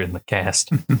later in the cast.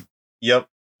 Yep.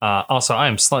 Also, I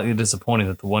am slightly disappointed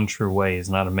that the One True Way is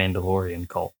not a Mandalorian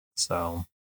cult. So,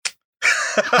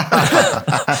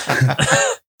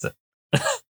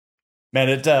 man,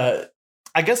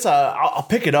 I guess I'll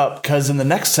pick it up because in the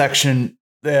next section,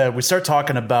 we start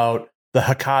talking about the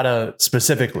Hekata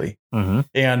specifically. Mm-hmm.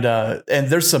 And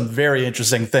there's some very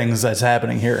interesting things that's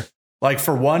happening here. Like,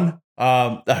 for one,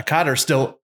 the Hekata are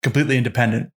still completely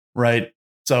independent, right?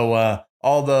 So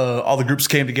all the groups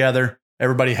came together.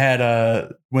 Everybody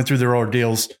went through their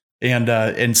ordeals,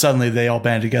 and suddenly they all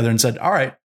banded together and said, "All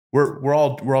right, we're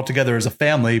all together as a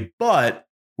family, but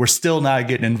we're still not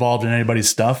getting involved in anybody's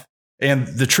stuff." And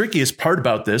the trickiest part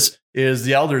about this is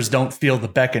the elders don't feel the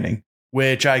beckoning,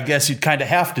 which I guess you'd kind of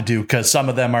have to do because some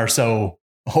of them are so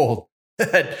old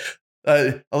that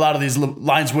a lot of these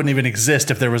lines wouldn't even exist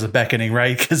if there was a beckoning,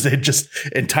 right? Because they'd just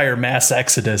entire mass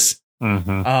exodus.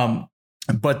 Mm-hmm.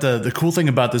 But the cool thing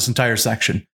about this entire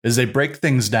section is they break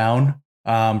things down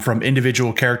from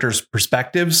individual characters'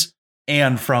 perspectives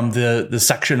and from the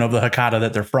section of the Hekata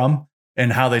that they're from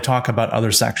and how they talk about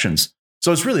other sections.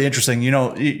 So it's really interesting. You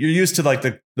know, you're used to like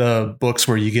the books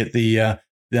where you get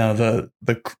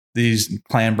these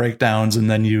clan breakdowns,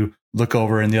 and then you look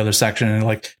over in the other section and it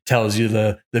like tells you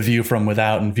the view from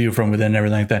without and view from within and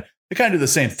everything like that. They kind of do the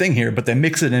same thing here, but they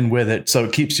mix it in with it. So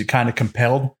it keeps you kind of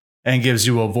compelled and gives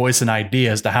you a voice and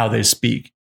idea as to how they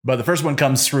speak. But the first one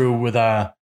comes through with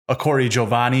Akori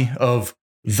Giovanni of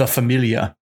the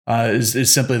Familia,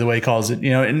 is simply the way he calls it. You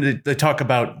know, and they talk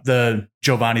about the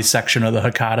Giovanni section of the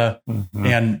Hekata,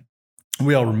 and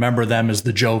we all remember them as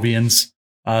the Jovians,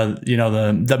 you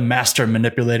know, the master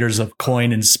manipulators of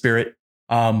coin and spirit.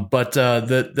 But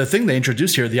the thing they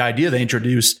introduce here, the idea they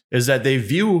introduce, is that they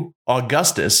view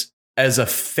Augustus as a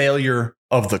failure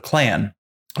of the clan.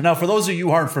 Now, for those of you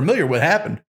who aren't familiar with what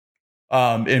happened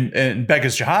in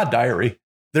Begga's Jihad diary,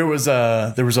 there was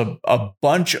a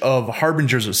bunch of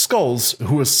Harbingers of Skulls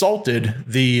who assaulted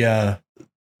the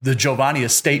Giovanni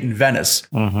estate in Venice,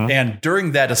 and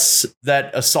during that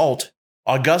assault,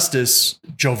 Augustus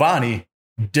Giovanni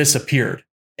disappeared,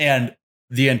 and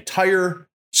the entire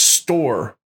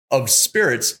store of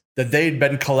spirits that they'd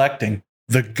been collecting,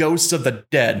 the ghosts of the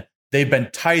dead they've been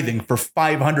tithing for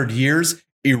 500 years,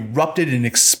 erupted and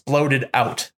exploded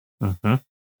out,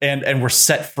 and were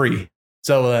set free.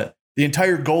 So the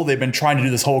entire goal they've been trying to do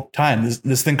this whole time,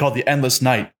 this thing called the Endless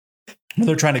Night,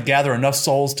 they're trying to gather enough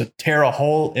souls to tear a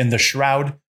hole in the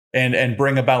shroud and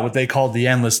bring about what they called the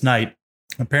Endless Night.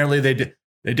 Apparently they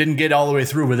didn't get all the way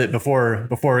through with it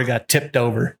before it got tipped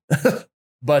over.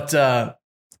 But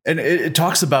and it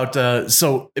talks about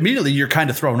so immediately you're kind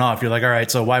of thrown off. You're like, all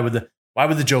right, so why would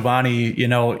the Giovanni, you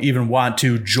know, even want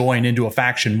to join into a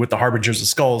faction with the Harbingers of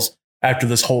Skulls after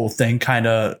this whole thing kind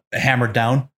of hammered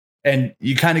down? And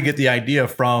you kind of get the idea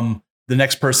from the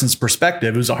next person's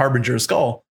perspective, who's a Harbinger of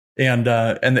Skull, and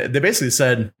they basically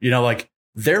said, you know, like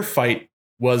their fight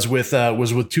was with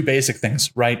two basic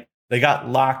things, right? They got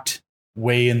locked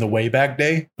way in the Wayback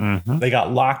Day. They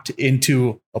got locked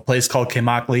into a place called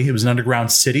Kemakli. It was an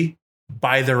underground city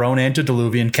by their own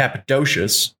antediluvian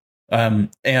Cappadocius. And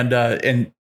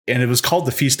it was called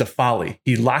the Feast of Folly.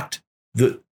 He locked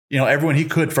everyone he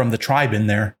could from the tribe in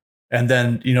there, and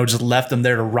then, you know, just left them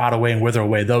there to rot away and wither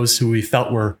away. Those who he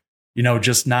felt were, you know,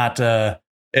 just not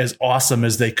as awesome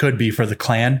as they could be for the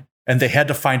clan. And they had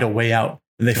to find a way out.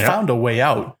 And they found a way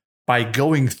out by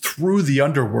going through the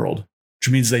underworld, which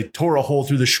means they tore a hole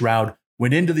through the shroud,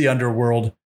 went into the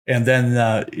underworld, and then,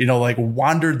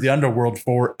 wandered the underworld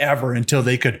forever until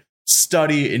they could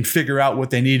study and figure out what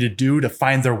they needed to do to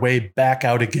find their way back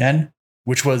out again,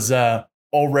 which was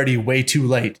already way too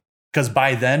late. Because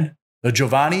by then, the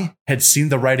Giovanni had seen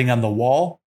the writing on the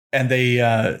wall, and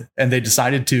they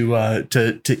decided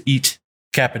to eat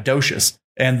Cappadocius.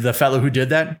 And the fellow who did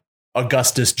that,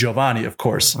 Augustus Giovanni, of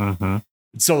course.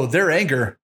 So their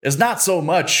anger is not so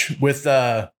much with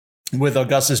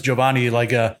Augustus Giovanni,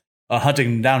 like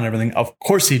hunting them down and everything. Of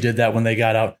course, he did that when they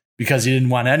got out because he didn't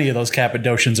want any of those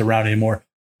Cappadocians around anymore.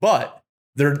 But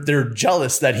they're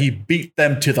jealous that he beat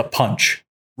them to the punch,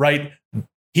 right?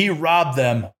 He robbed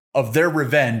them of their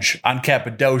revenge on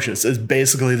Cappadocius is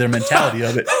basically their mentality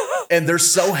of it. And they're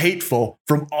so hateful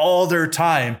from all their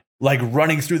time, like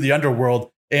running through the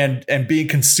underworld and being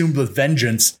consumed with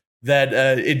vengeance, that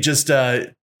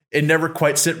it never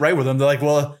quite sit right with them. They're like,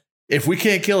 well, if we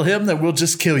can't kill him, then we'll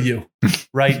just kill you.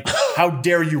 Right. How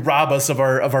dare you rob us of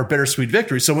our bittersweet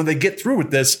victory? So when they get through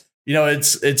with this, you know,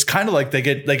 it's kind of like they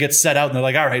get set out and they're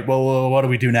like, all right, well, what do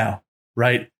we do now?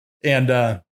 Right. And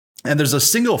there's a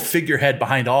single figurehead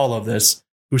behind all of this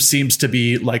who seems to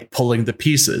be like pulling the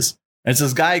pieces. And it's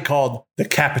this guy called the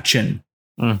Capuchin.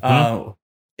 And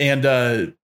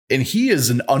he is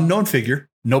an unknown figure.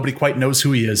 Nobody quite knows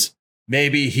who he is.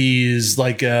 Maybe he's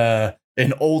like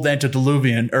an old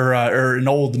antediluvian or an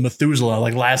old Methuselah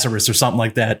like Lazarus or something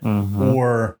like that,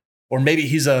 or maybe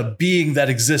he's a being that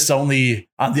exists only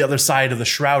on the other side of the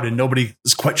shroud and nobody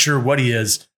is quite sure what he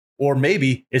is, or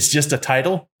maybe it's just a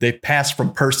title they pass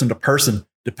from person to person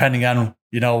depending on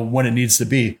when it needs to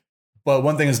be. But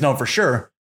one thing is known for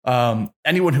sure.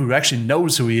 Anyone who actually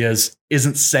knows who he is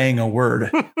isn't saying a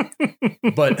word.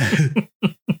 But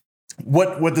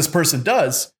what this person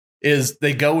does is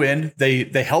they go in,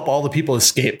 they help all the people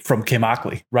escape from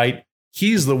Kemakli, right?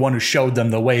 He's the one who showed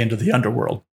them the way into the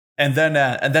underworld. And then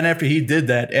after he did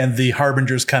that, and the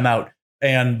Harbingers come out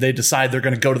and they decide they're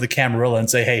going to go to the Camarilla and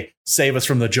say, hey, save us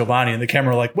from the Giovanni. And the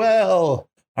Camarilla are like, well,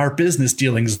 our business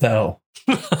dealings, though.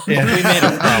 We made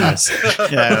a promise.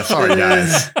 Yeah, sorry,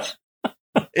 guys.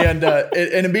 And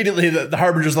immediately the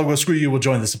Harbingers like, well, screw you, we'll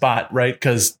join the spot, right?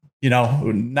 Because,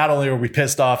 not only are we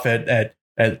pissed off at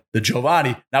the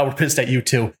Giovanni, now we're pissed at you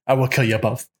too. I will kill you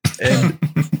both. And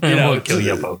we'll kill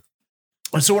you both.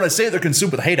 So when I say they're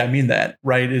consumed with hate, I mean that,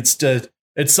 right? It's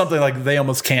something like they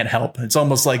almost can't help. It's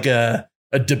almost like a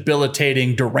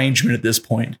debilitating derangement at this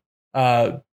point.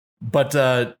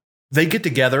 But they get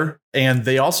together and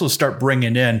they also start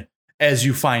bringing in, as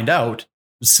you find out,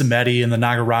 Samedi and the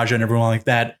Nagaraja and everyone like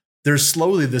that. There's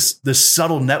slowly this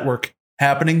subtle network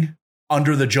happening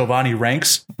under the Giovanni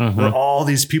ranks, where all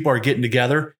these people are getting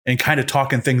together and kind of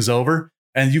talking things over.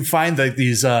 And you find that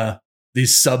these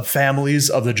subfamilies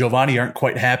of the Giovanni aren't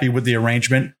quite happy with the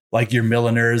arrangement, like your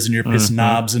milliners and your piss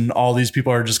knobs, and all these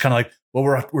people are just kind of like,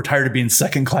 well, we're tired of being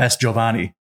second class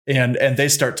Giovanni, and they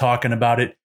start talking about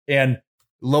it. And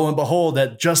lo and behold,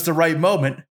 at just the right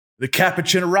moment, the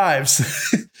Capuchin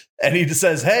arrives, and he just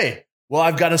says, "Hey, well,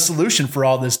 I've got a solution for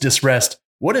all this disrest.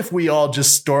 What if we all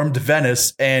just stormed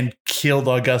Venice and killed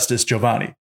Augustus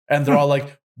Giovanni?" And they're all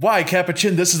like, "Why,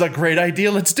 Capuchin? This is a great idea.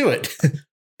 Let's do it."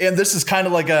 And this is kind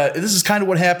of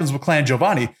what happens with Clan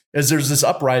Giovanni, is there's this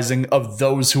uprising of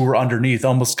those who were underneath,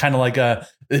 almost kind of like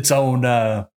its own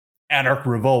anarch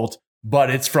revolt,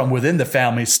 but it's from within the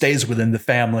family, stays within the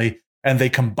family, and they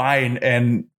combine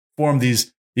and form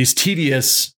these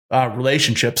tedious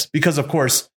relationships. Because of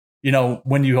course,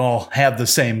 when you all have the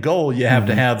same goal, you have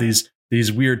to have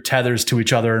these weird tethers to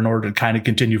each other in order to kind of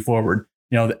continue forward.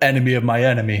 The enemy of my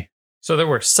enemy. So there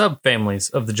were subfamilies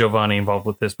of the Giovanni involved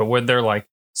with this, but were there like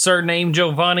surname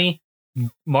Giovanni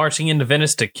marching into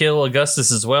Venice to kill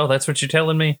Augustus as well? That's what you're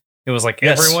telling me? It was like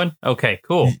everyone? Okay,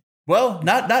 cool. Well,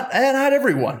 not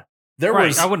everyone. There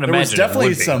was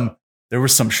definitely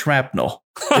some shrapnel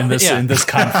in this in this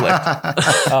conflict.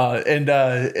 And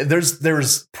there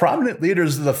was prominent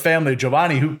leaders of the family of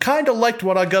Giovanni who kind of liked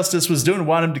what Augustus was doing and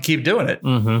wanted him to keep doing it.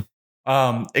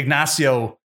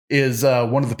 Ignacio is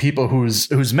one of the people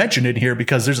who's mentioned in here,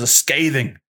 because there's a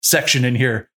scathing section in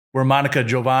here where Monica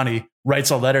Giovanni writes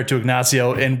a letter to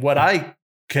Ignacio in what I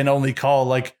can only call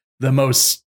like the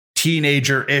most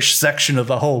teenager-ish section of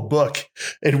the whole book,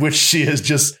 in which she is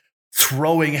just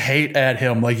throwing hate at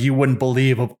him like you wouldn't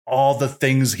believe, of all the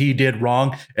things he did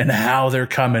wrong and how they're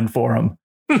coming for him.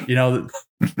 There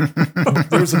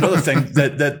was another thing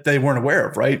that they weren't aware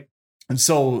of, right? And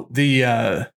so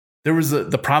there was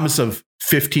the promise of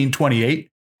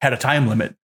 1528 had a time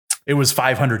limit. It was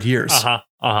 500 years.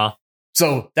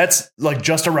 So that's like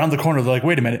just around the corner. They're like,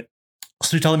 wait a minute.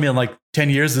 So you're telling me in like 10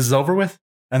 years this is over with?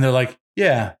 And they're like,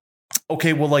 yeah.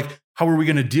 Okay, well, like, how are we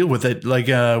going to deal with it? Like,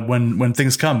 when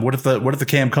things come, what if the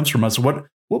KM comes from us? What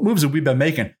moves have we been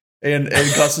making? And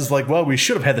Gus is like, well, we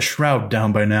should have had the shroud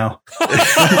down by now. But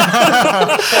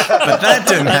that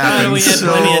didn't happen. So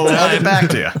I'll get back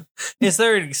to you. Is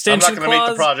there an extension I'm not going to make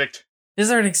the project. Is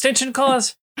there an extension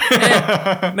clause?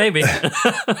 Maybe.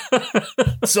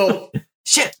 So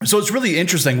it's really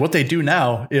interesting. What they do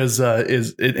now is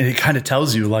it kind of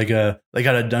tells you, like they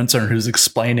got a Duncer who's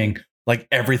explaining like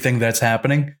everything that's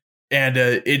happening, and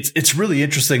it's really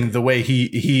interesting the way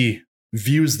he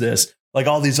views this. Like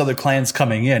all these other clans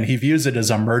coming in, he views it as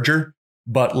a merger,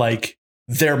 but like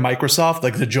they're Microsoft,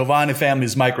 like the Giovanni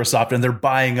family's Microsoft, and they're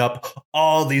buying up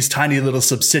all these tiny little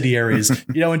subsidiaries,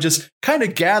 and just kind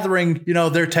of gathering,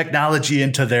 their technology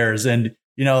into theirs. And,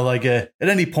 like at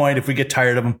any point, if we get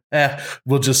tired of them,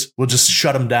 we'll just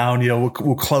shut them down.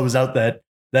 We'll close out that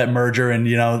merger, and,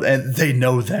 and they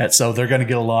know that, so they're going to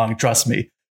get along. Trust me.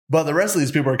 But the rest of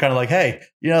these people are kind of like, hey,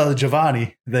 the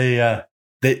Giovanni,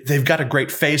 they've got a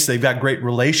great face. They've got great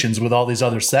relations with all these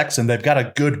other sects, and they've got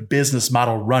a good business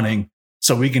model running.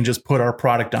 So we can just put our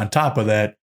product on top of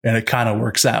that, and it kind of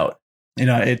works out.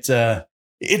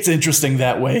 It's interesting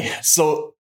that way.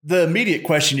 So the immediate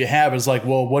question you have is like,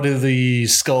 well, what do the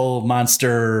skull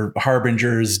monster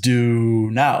harbingers do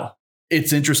now?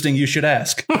 It's interesting you should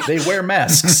ask. They wear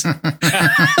masks.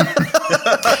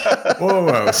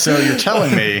 Whoa. So you're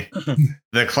telling me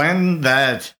the clan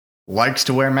that likes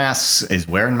to wear masks is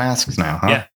wearing masks now, huh?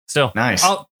 Yeah, still. Nice.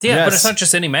 But Yes. it's not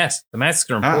just any mask. The masks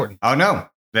are important. Oh, no.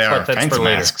 They are But that's fancy for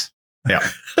later. masks. Yeah.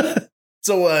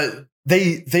 So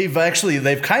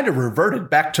they've kind of reverted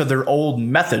back to their old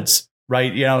methods,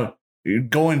 right? You know,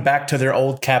 going back to their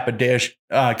old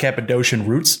Cappadocian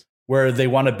roots, where they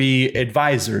want to be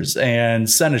advisors and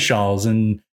seneschals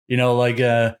and, you know, like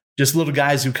just little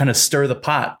guys who kind of stir the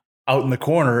pot out in the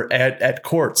corner at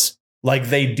courts. Like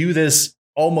they do this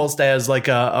almost as like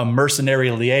a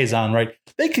mercenary liaison, right?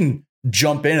 They can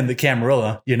jump in the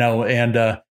Camarilla, you know, and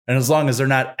as long as they're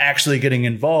not actually getting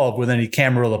involved with any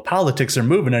Camarilla politics or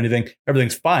moving anything,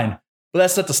 everything's fine. But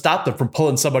that's not to stop them from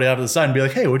pulling somebody out of the side and be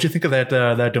like, hey, what'd you think of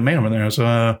that domain over there?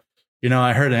 So, you know,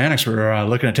 I heard the Annex were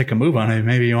looking to take a move on it.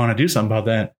 Maybe you want to do something about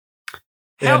that.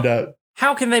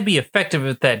 How can they be effective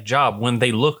at that job when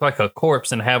they look like a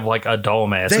corpse and have like a doll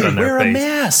mask They on their wear face? a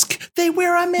mask. They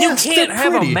wear a mask. You can't They're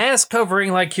have a pretty. mask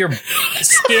covering like your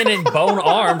skin and bone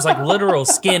arms, like literal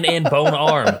skin and bone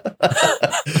arm.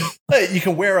 Hey, you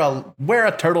can wear a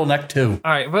turtleneck too.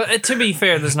 All right, but to be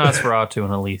fair, there's Nosferatu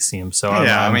and Elysium, so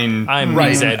Yeah, I'm Right.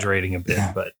 exaggerating a bit,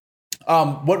 but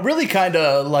What really kind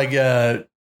of like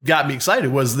got me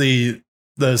excited was the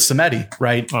Samedi,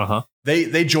 right?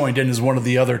 They joined in as one of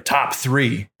the other top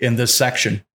 3 in this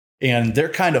section, and their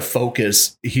kind of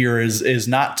focus here is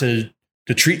not to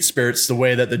treat spirits the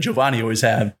way that the Giovanni always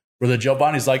have, where the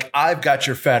Giovanni's like, I've got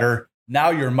your fetter, now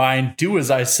you're mine, do as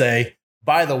I say.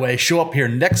 By the way, show up here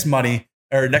next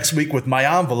week with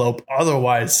my envelope.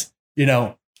 Otherwise, you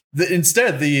know,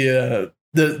 instead the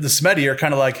Samedi are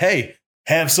kind of like, hey,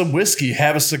 have some whiskey,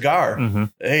 have a cigar. Mm-hmm.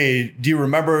 Hey, do you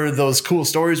remember those cool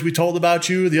stories we told about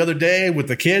you the other day with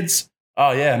the kids?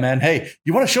 Oh yeah, man. Hey,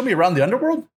 you want to show me around the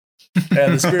underworld?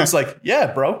 And the spirit's like,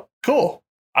 yeah, bro, cool.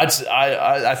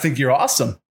 I think you're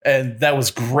awesome. And that was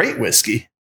great whiskey.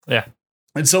 Yeah.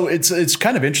 And so it's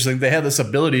kind of interesting. They have this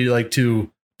ability like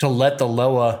to let the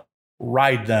Loa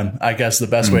ride them, I guess the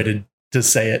best way to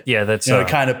say it. yeah, that's You know, to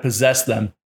kind of possess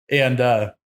them. And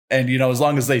you know, as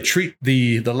long as they treat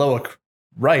the Loa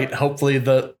right, hopefully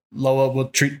the Loa will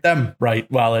treat them right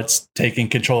while it's taking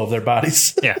control of their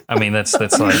bodies. yeah. I mean, that's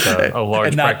like a large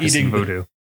And not practice in eating- voodoo.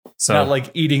 So Not like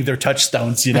eating their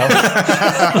touchstones, you know?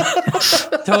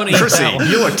 don't eat Chrissy, that one.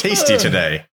 you look tasty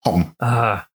today.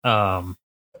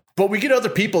 But we get other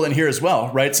people in here as well,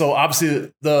 right? So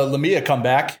obviously the Lamia come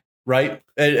back, right?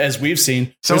 As we've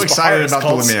seen. So There's excited Bahara's about the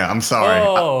cults. Lamia. I'm sorry.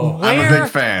 Oh, I'm a where-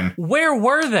 big fan. Where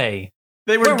were they?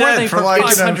 They Where were were dead they for for like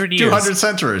 500 years? 200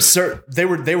 centuries. Sir, they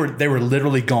were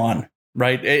literally gone,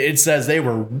 right? It says they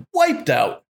were wiped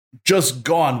out, just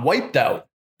gone, wiped out.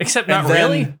 Except And not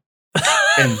really.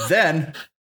 And then,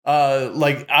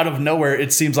 like out of nowhere,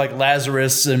 it seems like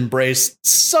Lazarus embraced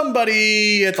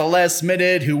somebody at the last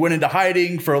minute who went into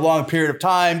hiding for a long period of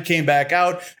time, came back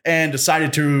out, and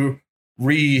decided to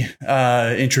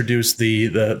reintroduce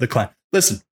the clan.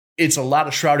 Listen, it's a lot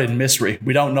of shrouded in mystery.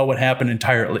 We don't know what happened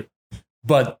entirely,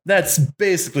 but that's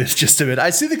basically the gist of it.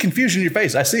 I see the confusion in your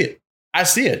face. I see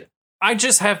it. I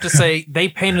just have to say, they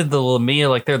painted the Lamia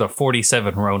like they're the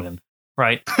 47 Ronin,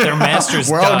 right? Their masters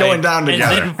We're all died, going down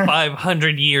together. And then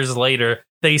 500 years later,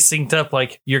 they synced up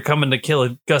like, you're coming to kill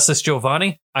Augustus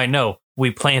Giovanni? I know.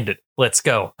 We planned it. Let's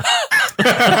go.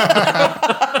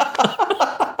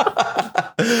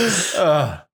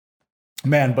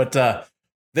 Man, but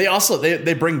they also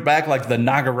they bring back like the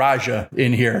Nagaraja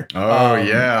in here. Oh,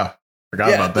 yeah.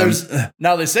 Forgot about them.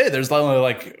 Now they say there's only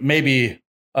like maybe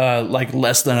like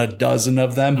less than a dozen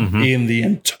of them Mhm. in the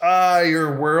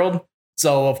entire world.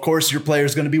 So of course your player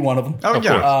is going to be one of them. Oh,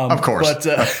 yeah. Of course.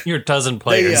 But You're a dozen they,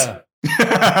 players.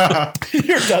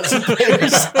 your dozen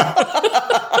players.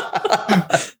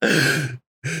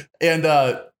 And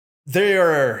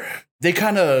they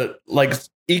kind of like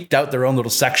eked out their own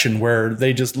little section where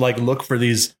they just like look for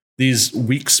these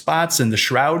weak spots in the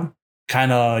shroud,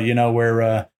 kind of, you know,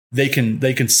 where they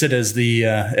can sit as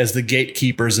the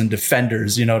gatekeepers and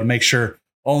defenders, you know, to make sure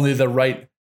only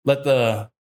let the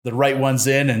right ones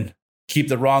in and keep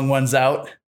the wrong ones out,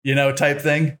 you know, type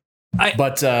thing. I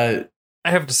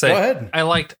have to go say, ahead. I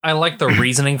liked the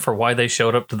reasoning for why they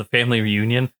showed up to the family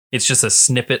reunion. It's just a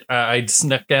snippet. I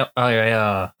snuck out.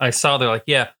 I saw they're like,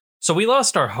 yeah. So we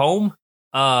lost our home.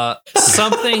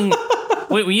 Something.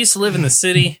 we used to live in the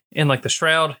city in like the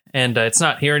Shroud, and it's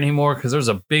not here anymore because there's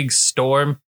a big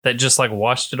storm that just like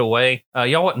washed it away.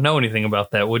 Y'all wouldn't know anything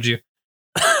about that, would you?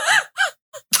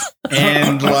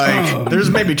 And like, there's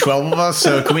maybe 12 of us,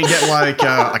 so can we get like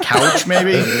a couch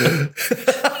maybe?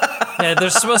 Yeah,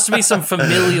 there's supposed to be some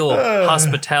familial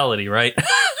hospitality, right?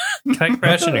 Can I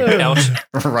crash on your couch?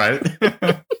 Right.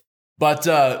 But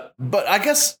I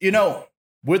guess,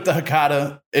 with the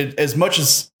Hakata, as much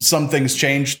as some things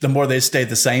change, the more they stay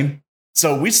the same.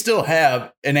 So we still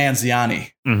have an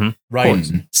Anziani, right?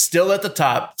 Still at the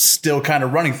top, still kind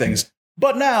of running things.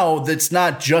 But now it's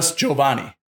not just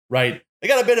Giovanni, right? They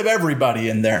got a bit of everybody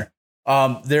in there.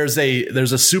 There's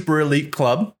a super elite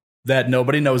club that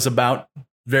nobody knows about.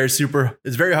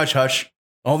 It's very hush hush.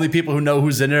 Only people who know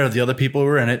who's in it are the other people who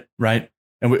are in it, right?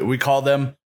 And we call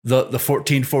them the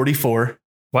 1444.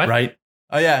 What? Right?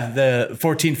 Oh yeah, the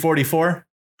 1444.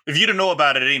 If you don't know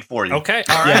about it, it ain't for you. Okay,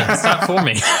 all right, it's not for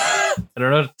me. I don't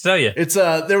know what to tell you. It's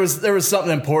there was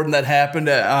something important that happened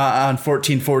on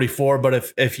 1444,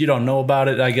 but if you don't know about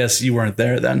it, I guess you weren't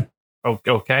there then. Oh,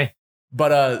 okay.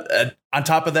 But on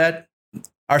top of that,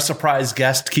 our surprise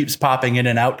guest keeps popping in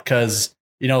and out because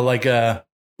like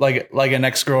an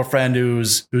ex-girlfriend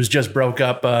who's just broke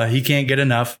up, he can't get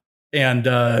enough, and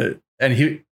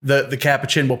he the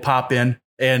Capuchin will pop in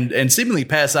and seemingly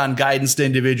pass on guidance to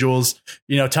individuals,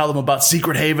 tell them about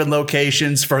secret haven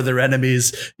locations for their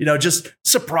enemies, just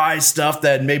surprise stuff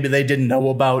that maybe they didn't know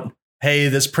about. Hey,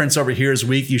 this prince over here is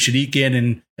weak. You should eke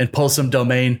in and pull some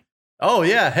domain. Oh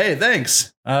yeah. Hey,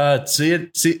 thanks. See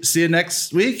you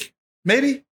next week.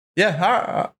 Maybe.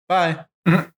 Yeah. Bye.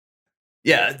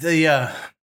 Yeah.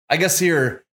 I guess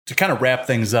here to kind of wrap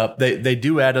things up, they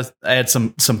do add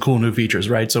some cool new features,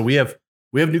 right? So we have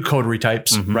new coterie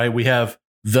types, right? We have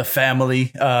the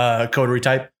family coterie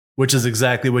type, which is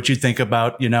exactly what you think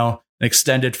about, an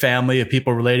extended family of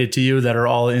people related to you that are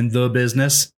all in the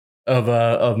business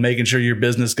of making sure your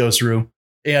business goes through.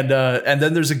 And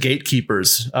then there's a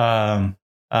gatekeepers coterie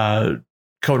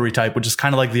type, which is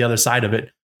kind of like the other side of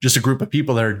it. Just a group of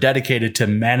people that are dedicated to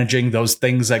managing those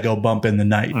things that go bump in the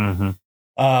night.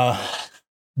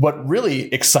 What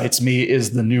really excites me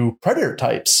is the new predator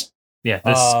types. Yeah.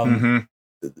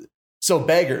 So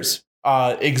beggars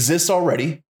exists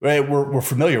already, right? We're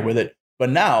familiar with it. But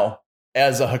now,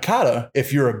 as a Hakata,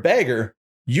 if you're a beggar,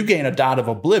 you gain a dot of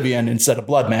oblivion instead of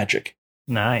blood magic.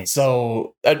 Nice.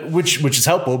 So, which is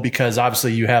helpful because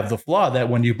obviously you have the flaw that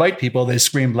when you bite people, they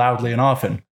scream loudly and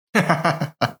often.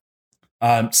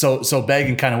 So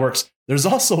begging kind of works. There's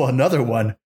also another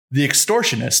one, the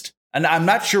extortionist, and I'm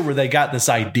not sure where they got this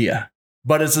idea,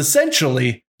 but it's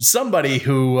essentially somebody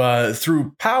who,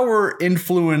 through power,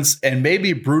 influence, and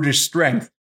maybe brutish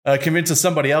strength, convinces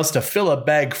somebody else to fill a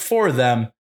bag for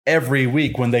them every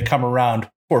week when they come around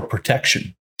for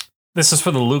protection. This is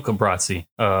for the Luca Brazzi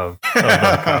of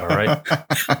Hakata, right?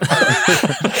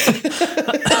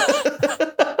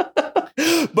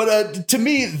 But to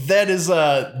me, that is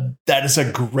a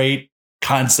great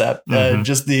concept.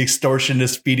 Just the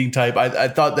extortionist feeding type. I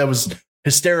thought that was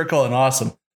hysterical and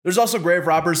awesome. There's also grave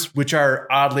robbers, which are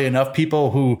oddly enough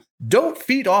people who don't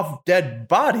feed off dead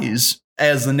bodies,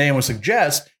 as the name would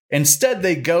suggest. Instead,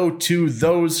 they go to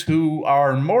those who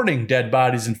are mourning dead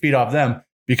bodies and feed off them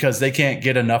because they can't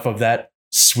get enough of that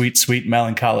sweet, sweet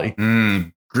melancholy.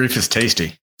 Grief is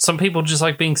tasty. Some people just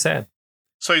like being sad.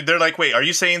 So they're like, wait, are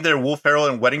you saying they're Will Ferrell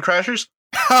and Wedding Crashers?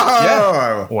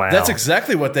 Yeah. Wow. That's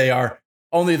exactly what they are.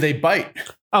 Only they bite.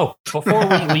 Oh,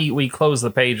 before we close the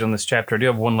page on this chapter, I do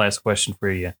have one last question for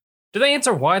you. Do they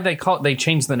answer why they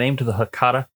changed the name to the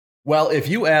Hakata? Well, if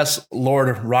you ask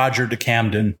Lord Roger de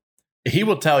Camden, he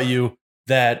will tell you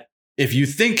that if you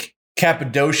think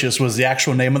Cappadocius was the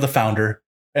actual name of the founder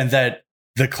and that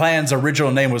the clan's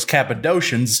original name was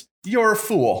Cappadocians, you're a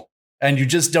fool. And you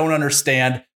just don't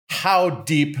understand how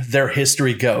deep their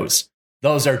history goes.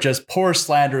 Those are just poor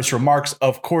slanderous remarks.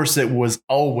 Of course, it was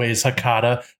always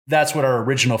Hakata. That's what our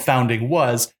original founding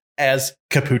was, as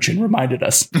Capuchin reminded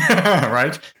us.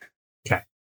 Right? Okay.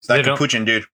 So that Capuchin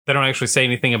dude. They don't actually say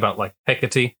anything about like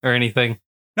Hecate or anything.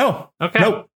 No. Okay.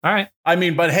 Nope. All right. I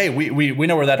mean, but hey, we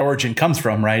know where that origin comes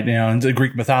from, right? In the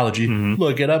Greek mythology.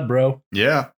 Look it up, bro.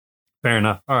 Yeah. Fair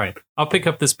enough. All right. I'll pick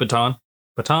up this baton.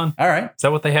 Baton? All right. Is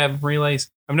that what they have in relays?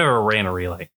 I've never ran a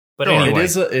relay. But anyway.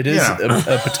 It is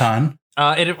a baton.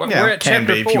 We're at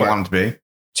chapter 4. If you want it to be.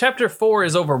 Chapter 4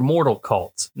 is over mortal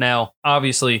cults. Now,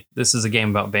 obviously, this is a game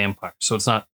about vampires, so it's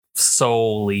not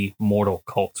solely mortal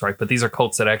cults, right? But these are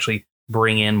cults that actually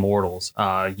bring in mortals.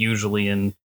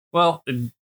 Usually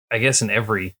I guess in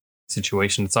every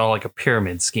situation, it's all like a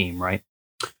pyramid scheme, right?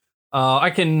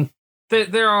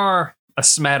 There are a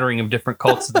smattering of different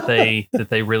cults that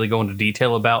they really go into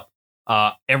detail about.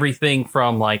 Everything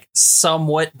from like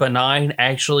somewhat benign,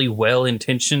 actually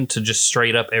well-intentioned, to just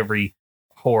straight up every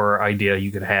horror idea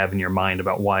you could have in your mind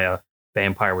about why a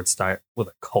vampire would start with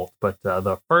a cult. But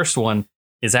the first one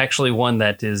is actually one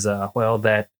that is,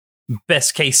 that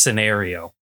best case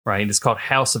scenario, right? It's called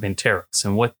House of Interos.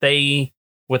 And what they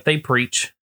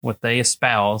preach, what they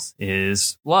espouse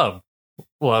is love,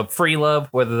 free love,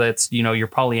 whether that's, you're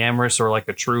polyamorous or like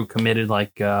a true committed,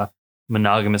 like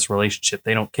monogamous relationship.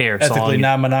 They don't care. Ethically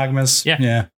non-monogamous.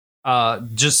 Yeah.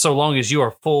 Just so long as you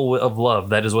are full of love,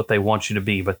 that is what they want you to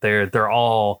be. But they're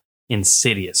all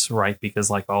insidious, right? Because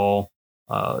like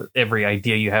every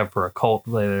idea you have for a cult,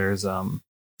 there's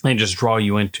they just draw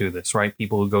you into this, right?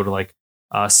 People who go to like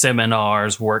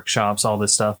seminars, workshops, all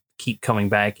this stuff, keep coming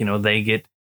back. They get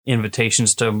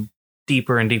invitations to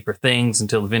deeper and deeper things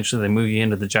until eventually they move you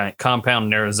into the giant compound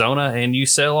in Arizona and you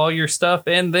sell all your stuff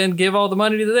and then give all the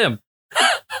money to them.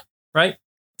 Right?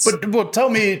 But tell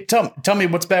me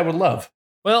what's bad with love.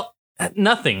 Well,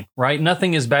 nothing, right?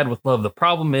 Nothing is bad with love. The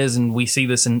problem is, and we see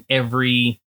this in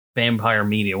every vampire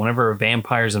media, whenever a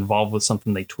vampire is involved with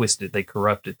something, they twist it, they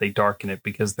corrupt it, they darken it,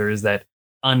 because there is that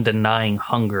undenying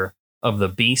hunger of the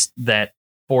beast that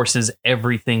forces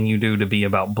everything you do to be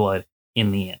about blood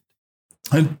in the end.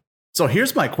 And so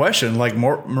here's my question, like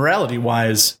more morality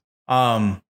wise,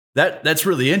 that's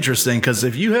really interesting, because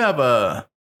if you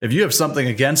have something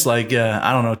against, like,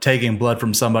 taking blood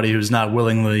from somebody who's not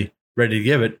willingly ready to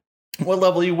give it, what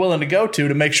level are you willing to go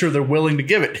to make sure they're willing to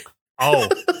give it?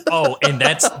 Oh, and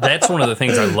that's one of the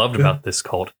things I loved about this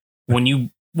cult.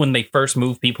 When they first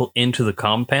move people into the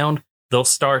compound, they'll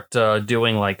start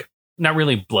doing like, not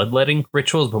really bloodletting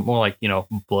rituals, but more like,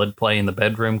 blood play in the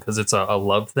bedroom, because it's a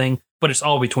love thing, but it's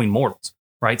all between mortals,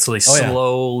 right? So they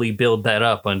slowly build that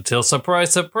up until,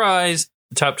 surprise, surprise,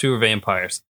 the top two are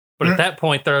vampires. But at that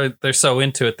point, they're so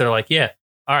into it, they're like, yeah,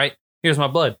 all right, here's my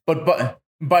blood. But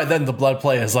by then, the blood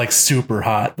play is like super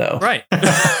hot, though. Right.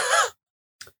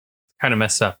 Kind of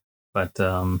messed up, but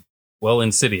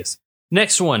insidious.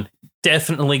 Next one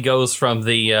definitely goes from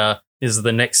is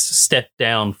the next step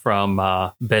down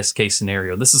from best case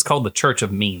scenario. This is called the Church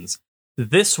of Means.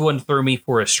 This one threw me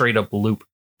for a straight up loop,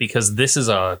 because this is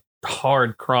a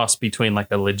hard cross between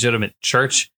like a legitimate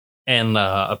church and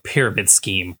a pyramid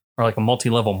scheme, or like a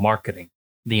multi-level marketing.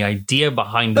 The idea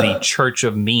behind the Church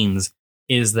of Means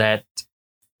is that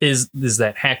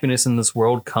happiness in this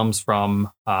world comes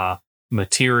from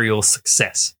material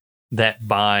success, that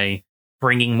by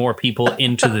bringing more people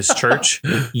into this church,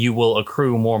 you will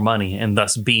accrue more money and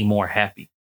thus be more happy.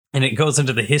 And it goes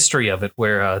into the history of it,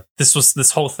 where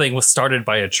this whole thing was started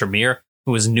by a Tremere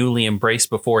who was newly embraced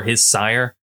before his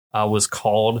sire was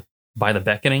called by the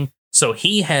beckoning. So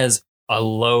he has a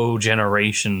low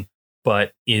generation,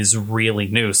 but is really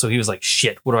new. So he was like,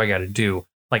 shit, what do I got to do?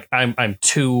 Like, I'm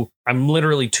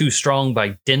literally too strong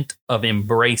by dint of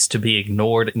embrace to be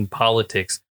ignored in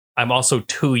politics. I'm also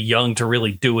too young to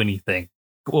really do anything.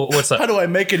 What's that? How do I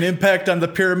make an impact on the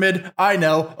pyramid? I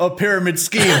know, a pyramid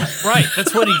scheme. Right,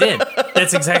 that's what he did.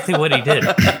 That's exactly what he did.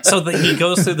 So he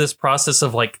goes through this process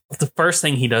of, like, the first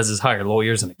thing he does is hire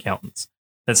lawyers and accountants.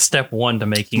 That's step one to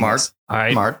making smart. This. All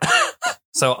right. Smart.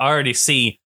 So I already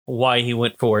see why he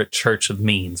went for it. Church of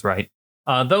Means, right?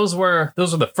 Those were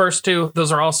the first two.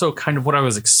 Those are also kind of what I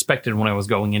was expected when I was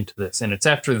going into this. And it's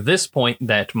after this point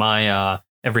that my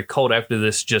every cult after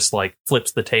this just like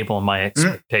flips the table on my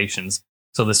expectations.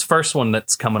 So this first one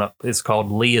that's coming up is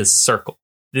called Leah's Circle.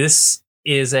 This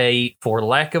is for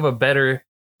lack of a better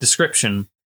description,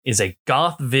 is a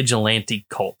goth vigilante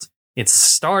cult. It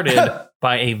started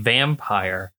by a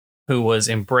vampire who was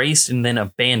embraced and then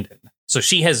abandoned. So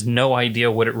she has no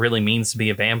idea what it really means to be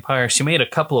a vampire. She made a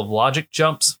couple of logic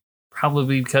jumps,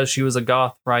 probably because she was a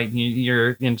goth, right?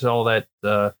 You're into all that.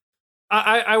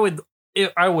 I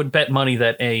would bet money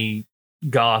that a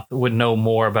goth would know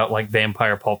more about like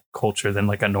vampire pulp culture than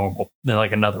like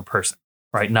another person,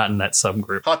 right? Not in that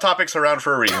subgroup. Hot Topic's around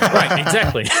for a reason. Right,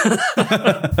 exactly.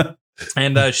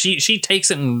 And she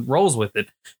takes it and rolls with it.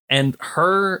 And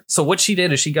so what she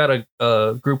did is she got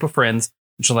a group of friends,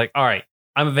 and she's like, all right,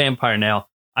 I'm a vampire now.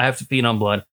 I have to feed on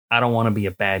blood. I don't want to be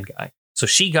a bad guy. So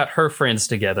she got her friends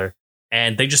together,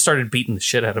 and they just started beating the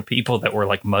shit out of people that were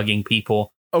like mugging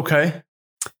people. Okay.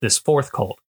 This fourth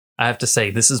cult, I have to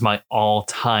say, this is my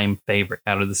all-time favorite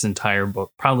out of this entire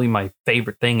book. Probably my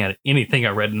favorite thing out of anything I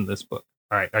read in this book.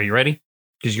 All right, are you ready?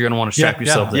 Because you're going to want to strap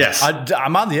yourself in. Yes.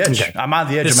 I'm on the edge. Okay. I'm on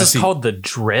the edge of my seat. This is called the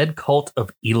Dread Cult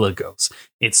of Elagos.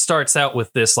 It starts out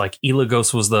with this, like,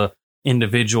 Elagos was the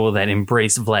individual that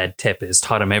embraced Vlad Tepes,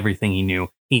 taught him everything he knew.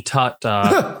 He taught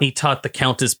the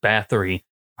Countess Bathory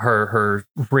her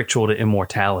ritual to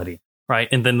immortality, right?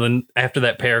 And then after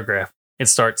that paragraph, it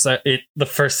starts. The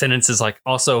first sentence is like,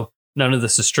 also, none of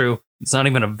this is true. It's not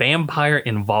even a vampire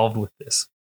involved with this.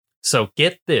 So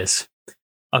get this.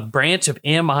 a branch of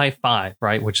MI5,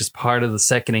 right, which is part of the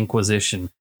Second Inquisition.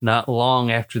 Not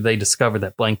long after they discover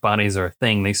that blank bodies are a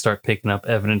thing, they start picking up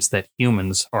evidence that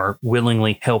humans are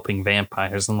willingly helping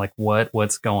vampires. I'm like,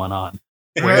 what's going on?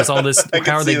 Where's all this?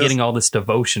 How are they getting all this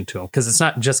devotion to them? Because it's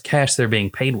not just cash they're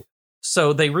being paid with.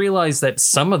 So they realize that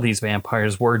some of these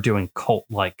vampires were doing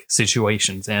cult-like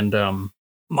situations. And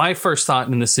my first thought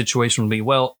in this situation would be,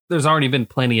 well, there's already been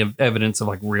plenty of evidence of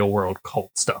like real-world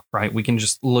cult stuff, right? We can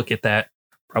just look at that,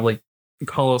 probably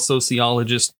call a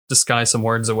sociologist, disguise some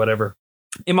words or whatever.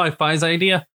 MI5's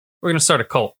idea, we're going to start a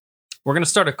cult. We're going to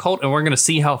start a cult and we're going to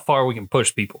see how far we can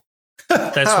push people.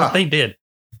 That's what they did.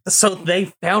 So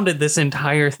they founded this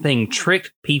entire thing,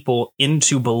 tricked people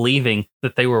into believing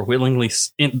that they were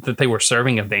that they were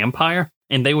serving a vampire.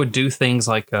 And they would do things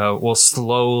like,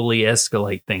 slowly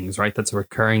escalate things, right? That's a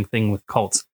recurring thing with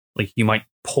cults. Like you might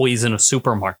poison a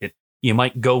supermarket. You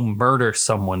might go murder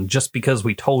someone just because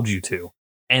we told you to.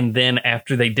 And then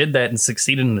after they did that and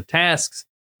succeeded in the tasks,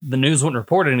 the news wouldn't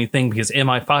report anything because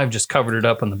MI5 just covered it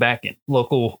up on the back end.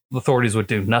 Local authorities would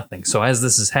do nothing. So as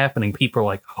this is happening, people are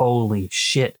like, holy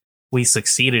shit, we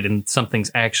succeeded and something's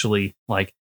actually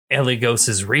like Eligos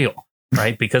is real,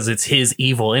 right? Because it's his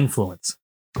evil influence.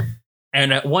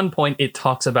 And at one point it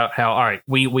talks about how, all right,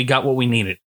 we got what we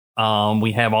needed.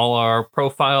 We have all our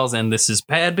profiles and this is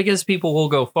bad because people will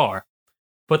go far.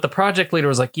 But the project leader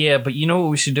was like, yeah, but you know what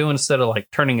we should do instead of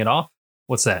like turning it off?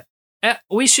 What's that?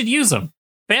 We should use them.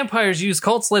 Vampires use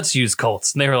cults, let's use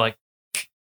cults. And they were like,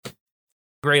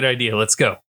 great idea, let's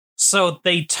go. So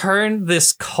they turned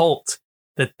this cult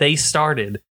that they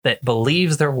started that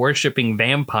believes they're worshiping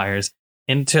vampires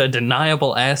into a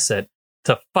deniable asset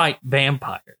to fight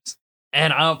vampires.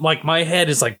 And I'm like, my head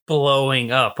is like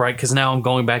blowing up, right? Because now I'm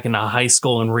going back into high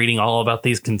school and reading all about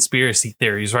these conspiracy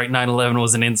theories, right? 9/11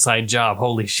 was an inside job.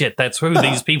 Holy shit, that's who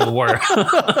these people were.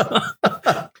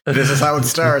 This is how it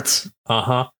starts.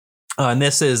 Uh-huh. And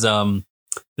this is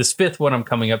this fifth one I'm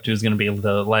coming up to is going to be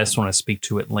the last one I speak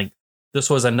to at length. This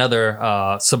was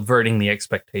another subverting the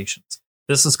expectations.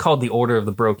 This is called the Order of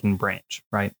the Broken Branch,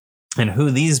 right? And who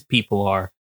these people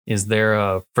are is they're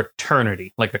a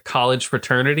fraternity, like a college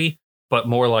fraternity, but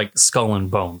more like Skull and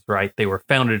Bones, right? They were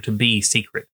founded to be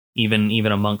secret, even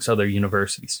amongst other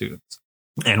university students.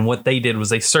 And what they did was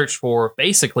they searched for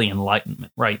basically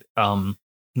enlightenment, right?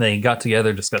 They got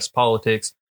together, discussed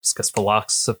politics, discuss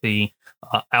philosophy,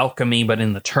 alchemy, but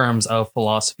in the terms of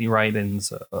philosophy, right? And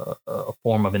a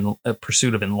form of a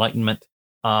pursuit of enlightenment.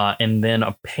 And then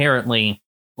apparently,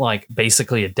 like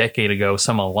basically a decade ago,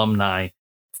 some alumni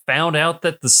found out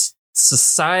that the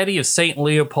Society of St.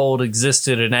 Leopold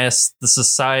existed and asked the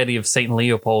Society of St.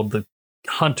 Leopold, the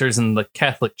hunters in the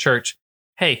Catholic Church,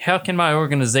 hey, how can my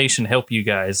organization help you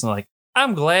guys? And like,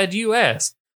 I'm glad you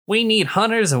asked. We need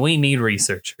hunters and we need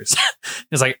researchers.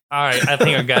 It's like, all right, I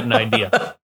think I got an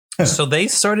idea. So they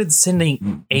started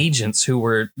sending agents who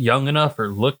were young enough or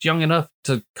looked young enough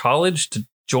to college to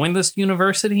join this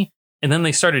university. And then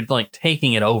they started like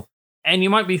taking it over. And you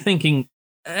might be thinking,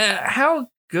 how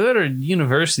good are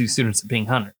university students at being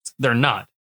hunters? They're not.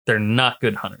 They're not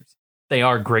good hunters. They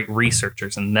are great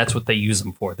researchers, and that's what they use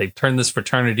them for. They've turned this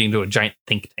fraternity into a giant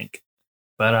think tank.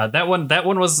 But that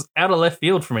one was out of left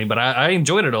field for me, but I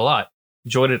enjoyed it a lot.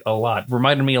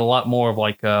 Reminded me a lot more of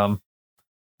like,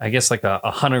 I guess like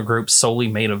a hunter group solely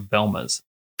made of Velmas.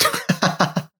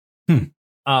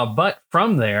 But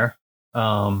from there,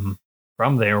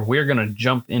 we're going to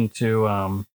jump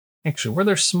into, actually, were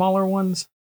there smaller ones?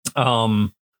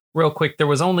 Real quick, there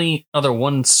was only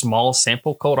one small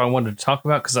sample cult I wanted to talk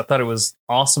about because I thought it was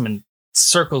awesome and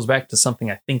circles back to something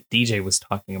I think DJ was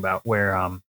talking about where,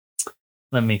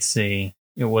 let me see.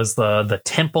 It was the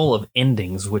Temple of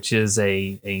Endings, which is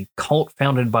a cult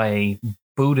founded by a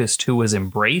Buddhist who was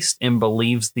embraced and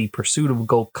believes the pursuit of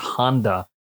Golconda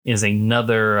is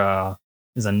another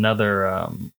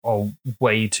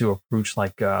way to approach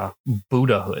like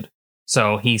Buddhahood.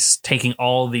 So he's taking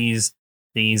all these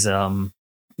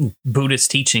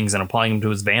Buddhist teachings and applying them to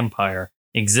his vampire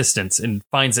existence and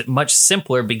finds it much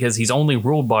simpler because he's only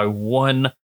ruled by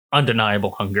one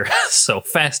undeniable hunger. So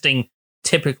fasting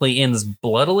typically ends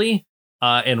bloodily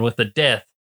and with a death.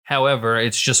 However,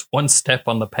 it's just one step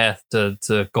on the path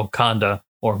to Golconda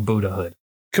or Buddhahood.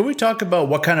 Can we talk about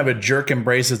what kind of a jerk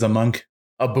embraces a monk?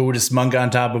 A Buddhist monk on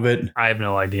top of it? I have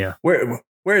no idea.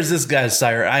 Where is this guy's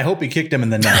sire? I hope he kicked him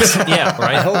in the nuts. Yeah,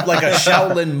 right. I hope like a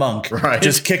Shaolin monk Right.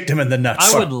 just kicked him in the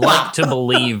nuts. I would like to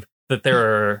believe that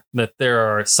there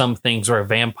are some things where a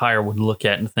vampire would look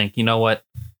at and think, you know what?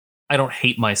 I don't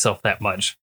hate myself that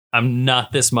much. I'm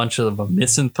not this much of a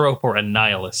misanthrope or a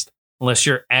nihilist, unless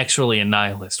you're actually a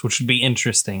nihilist, which would be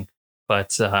interesting.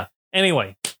 But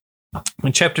anyway,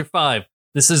 In chapter 5,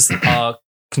 this is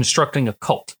constructing a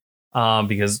cult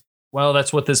because, well,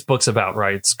 that's what this book's about,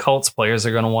 right? It's cults. Players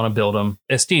are going to want to build them.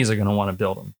 SDs are going to want to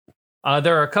build them.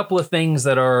 There are a couple of things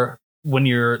that are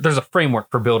there's a framework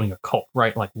for building a cult,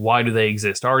 right? Like, why do they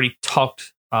exist? I already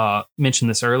mentioned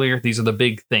this earlier. These are the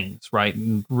big things, right?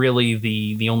 And really,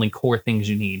 the only core things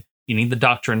you need. You need the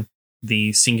doctrine,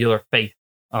 the singular faith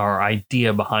or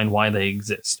idea behind why they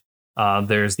exist.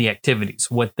 There's the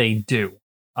activities, what they do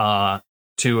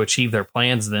to achieve their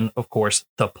plans. Then, of course,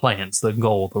 the plans, the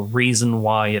goal, the reason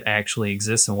why it actually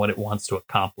exists and what it wants to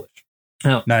accomplish.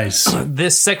 Now, Nice.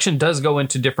 this section does go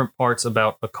into different parts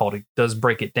about a cult. It does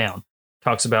break it down.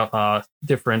 Talks about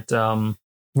different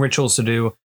rituals to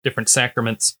do, different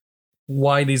sacraments,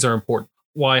 why these are important,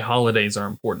 why holidays are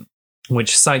important,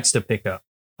 which sites to pick up.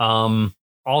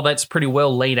 All that's pretty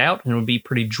well laid out and would be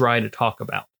pretty dry to talk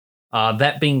about.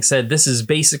 That being said, this is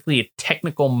basically a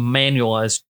technical manual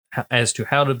as to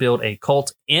how to build a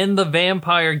cult in the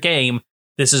vampire game.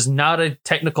 This is not a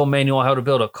technical manual how to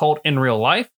build a cult in real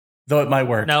life. Though it might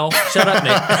work. No, shut up,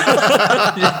 Nick.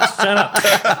 Shut up.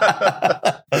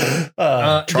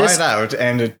 Try it out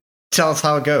and tell us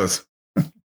how it goes.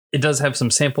 It does have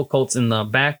some sample cults in the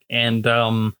back, and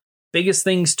biggest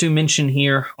things to mention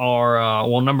here are,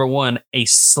 number one, a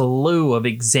slew of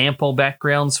example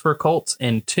backgrounds for cults,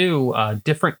 and two,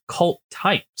 different cult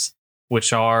types,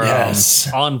 which are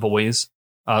Yes. envoys.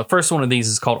 First one of these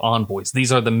is called envoys.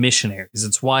 These are the missionaries.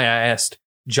 It's why I asked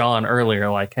John earlier,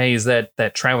 like, hey, is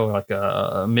that traveler like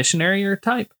a missionary or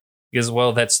type? Because,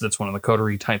 well, that's one of the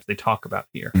coterie types they talk about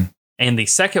here. And the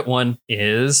second one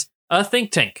is a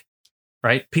think tank,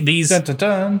 right? These Dun, dun,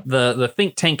 dun. the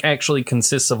think tank actually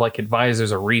consists of like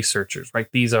advisors or researchers, right?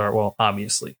 These are, well,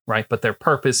 obviously, right? But their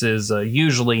purpose is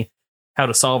usually how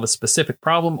to solve a specific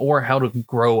problem or how to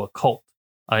grow a cult.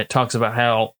 It talks about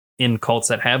how in cults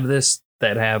that have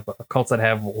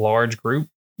large group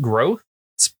growth,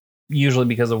 it's usually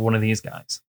because of one of these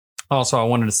guys. Also, I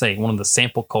wanted to say one of the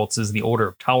sample cults is the Order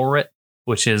of Taweret,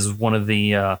 which is one of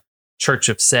the Church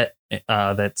of Set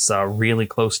that's really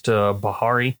close to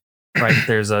Bahari. Right,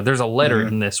 there's a letter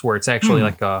in this where it's actually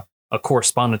like a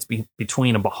correspondence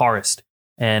between a Baharist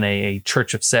and a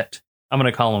Church of Set. I'm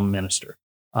going to call him a minister.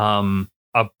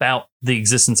 About the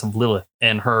existence of Lilith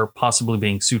and her possibly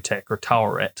being Sutek or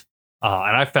Taweret.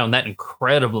 And I found that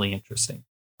incredibly interesting.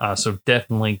 So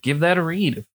definitely give that a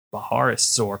read if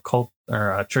Baharists or cult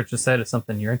or Church of Set is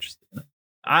something you're interested in.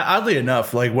 Oddly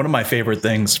enough, like one of my favorite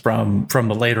things from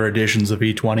the later editions of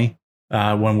E20,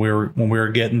 when we were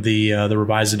getting the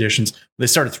revised editions, they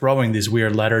started throwing these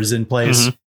weird letters in place,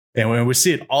 and when we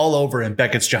see it all over in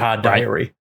Beckett's Jihad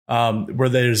Diary, where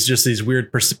there's just these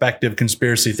weird perspective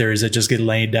conspiracy theories that just get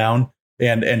laid down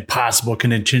and possible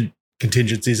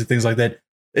contingencies and things like that.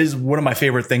 Is one of my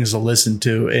favorite things to listen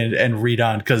to and read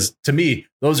on, because to me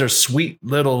those are sweet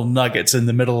little nuggets in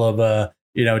the middle of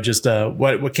just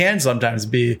what can sometimes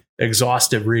be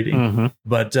exhaustive reading,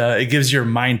 but it gives your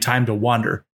mind time to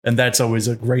wander, and that's always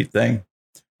a great thing.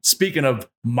 Speaking of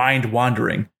mind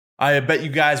wandering, I bet you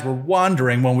guys were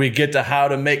wondering when we get to how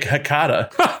to make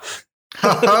Hecata.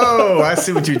 Oh, I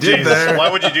see what you did Jesus, there. why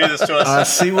would you do this to us? I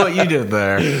see what you did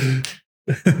there.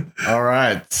 All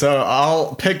right, so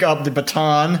I'll pick up the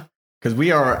baton because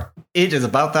it is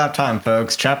about that time,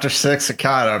 folks. Chapter 6,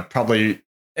 Hecata, probably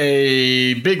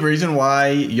a big reason why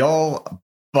y'all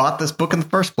bought this book in the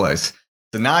first place.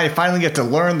 So now you finally get to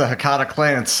learn the Hecata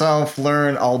clan itself,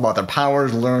 learn all about their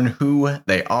powers, learn who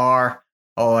they are,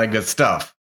 all that good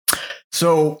stuff.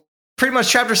 So pretty much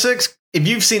chapter 6, if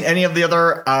you've seen any of the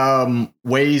other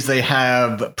ways they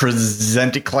have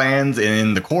presented clans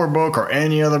in the core book or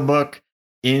any other book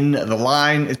in the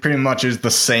line, it pretty much is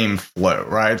the same flow,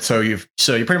 right? So you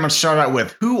pretty much start out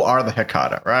with, who are the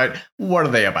Hecata, right? What are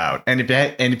they about? And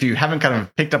if you haven't kind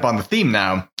of picked up on the theme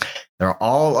now, they're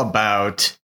all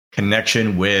about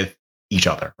connection with each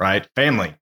other, right?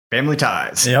 Family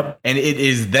ties. Yep. And it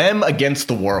is them against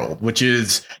the world, which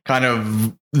is kind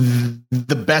of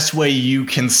the best way you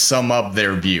can sum up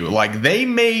their view. Like, they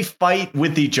may fight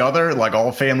with each other like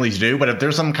all families do, but if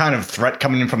there's some kind of threat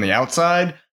coming in from the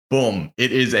outside, boom,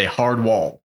 it is a hard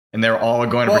wall, and they're all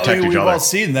going to protect each other. We've all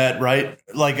seen that, right?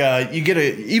 Like, you get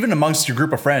even amongst your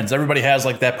group of friends, everybody has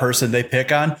like that person they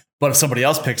pick on, but if somebody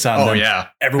else picks on them,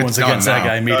 everyone's against that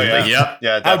guy immediately. Oh, yeah.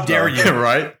 Yep. How dare you?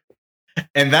 Right?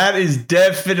 And that is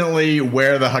definitely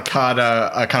where the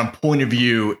Hecata kind of point of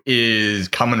view is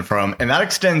coming from. And that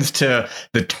extends to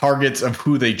the targets of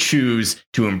who they choose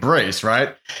to embrace,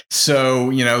 right?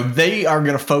 So, they are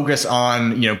going to focus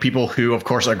on, people who, of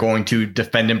course, are going to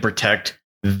defend and protect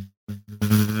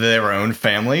their own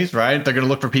families, right? They're going to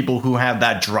look for people who have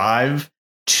that drive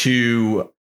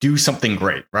to do something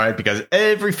great, right? Because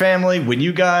every family, when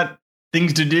you got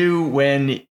things to do,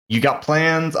 when you got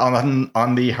plans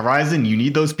on the horizon, you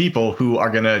need those people who are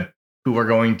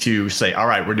going to say, all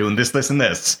right, we're doing this, this, and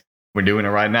this. We're doing it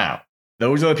right now.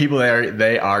 Those are the people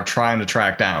they are trying to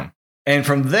track down. And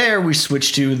from there, we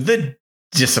switch to the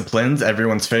disciplines,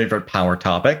 everyone's favorite power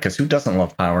topic, because who doesn't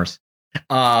love powers?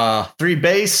 3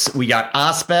 base, we got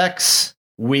Auspex,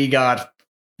 we got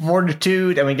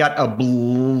Fortitude, and we got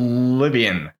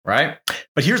Oblivion, right?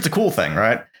 But here's the cool thing,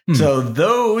 right? So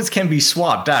those can be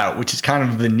swapped out, which is kind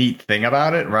of the neat thing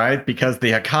about it, right? Because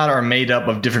the Hekata are made up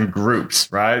of different groups,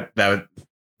 right? That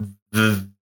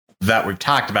we've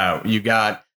talked about. You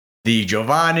got the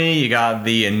Giovanni, you got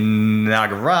the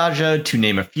Nagaraja, to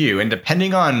name a few. And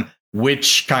depending on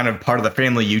which kind of part of the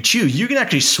family you choose, you can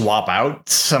actually swap out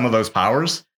some of those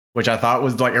powers, which I thought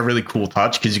was like a really cool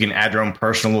touch because you can add your own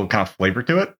personal little kind of flavor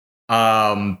to it.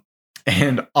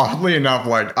 And oddly enough,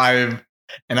 like I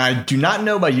do not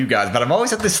know about you guys, but I've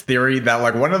always had this theory that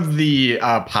like one of the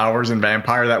powers in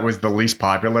Vampire that was the least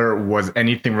popular was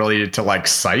anything related to like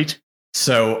sight.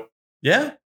 So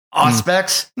yeah,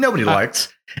 Auspex, nobody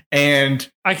likes. And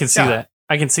I can see that.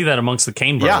 I can see that amongst the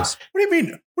Cane Bros. Yeah. What do you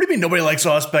mean? What do you mean nobody likes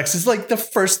Auspex? It's like the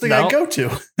first thing I go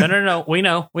to. No. We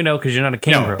know, because you're not a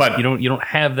Cane Bro. But you don't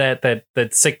have that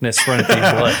sickness running through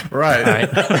your blood. Right.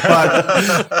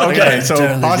 But okay, so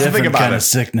pause to think about kind it. of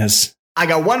sickness. I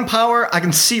got one power I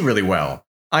can see really well.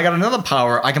 I got another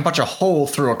power I can punch a hole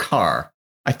through a car.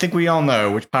 I think we all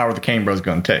know which power the Cane Bro is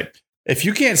going to take. If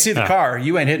you can't see the car,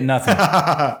 you ain't hitting nothing.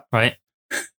 Right.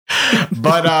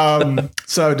 But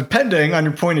so depending on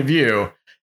your point of view,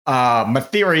 my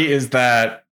theory is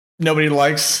that nobody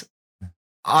likes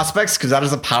Auspex because that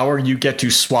is a power you get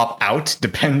to swap out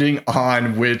depending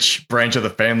on which branch of the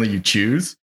family you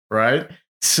choose, right?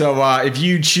 So if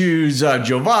you choose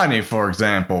Giovanni, for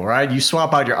example, right, you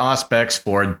swap out your Auspex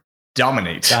for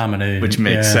Dominate, which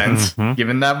makes sense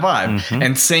given that vibe.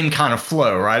 And same kind of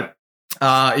flow, right?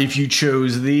 If you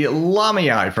chose the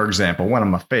Lamii, for example, one of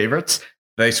my favorites,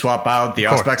 they swap out the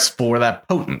Auspex for that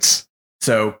Potence.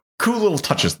 So cool little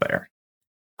touches there.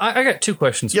 I got 2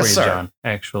 questions for you, sir. John,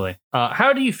 actually.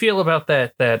 How do you feel about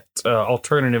that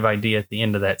alternative idea at the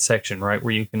end of that section, right,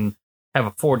 where you can have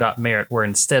a 4-dot merit where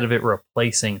instead of it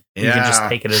replacing, you can just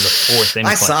take it as a 4th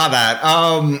incline? I saw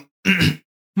that.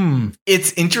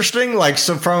 It's interesting. Like,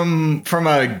 so from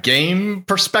a game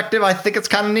perspective, I think it's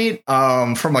kind of neat.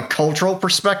 From a cultural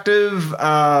perspective,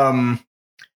 I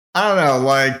don't know,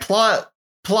 like plot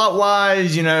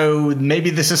wise, you know,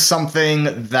 maybe this is something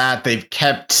that they've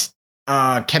kept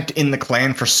in the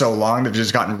clan for so long. They've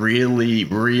just gotten really,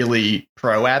 really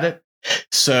pro at it.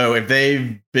 So if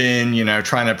they've been, you know,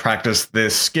 trying to practice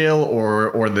this skill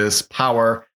or this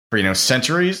power for, you know,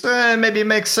 centuries, maybe it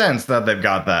makes sense that they've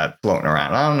got that floating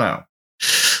around. I don't know.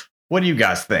 What do you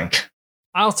guys think?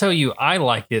 I'll tell you, I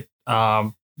like it,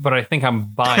 but I think I'm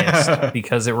biased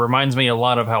because it reminds me a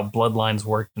lot of how Bloodlines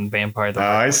worked in Vampire the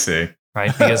Masquerade. I see.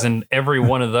 Right? Because in every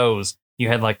one of those, you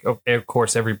had like, of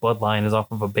course, every bloodline is off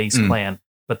of a base clan,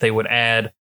 but they would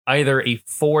add either a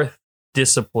 4th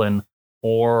discipline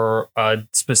or a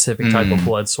specific type of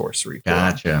blood sorcery.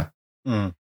 Gotcha.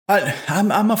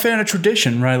 I'm a fan of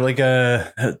tradition, right? Like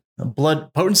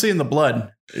blood potency in the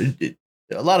blood.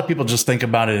 A lot of people just think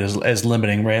about it as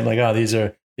limiting, right? Like, oh,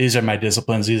 these are my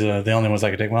disciplines. These are the only ones I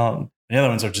can take. Well, the other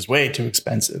ones are just way too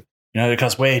expensive. You know, they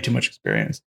cost way too much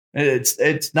experience.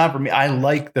 It's not for me. I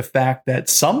like the fact that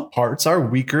some parts are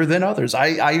weaker than others.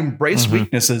 I embrace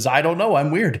weaknesses. I don't know. I'm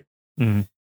weird.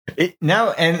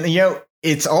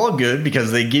 It's all good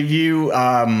because they give you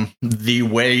the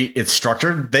way it's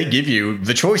structured. They give you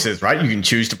the choices, right? You can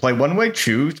choose to play one way,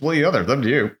 choose to play the other. It's up to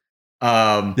you.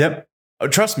 Yep. Oh,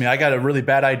 trust me, I got a really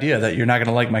bad idea that you're not going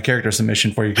to like my character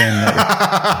submission for your game.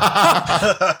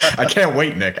 I can't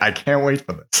wait, Nick. I can't wait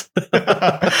for this.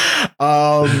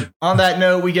 On that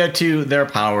note, we get to their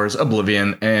powers,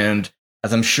 Oblivion, and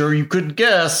as I'm sure you could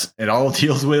guess, it all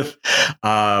deals with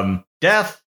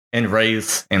death and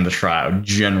wraiths and the shroud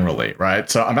generally, right?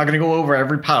 So I'm not going to go over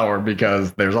every power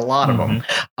because there's a lot of them.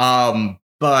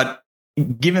 But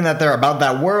given that they're about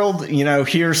that world, you know,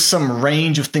 here's some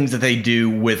range of things that they do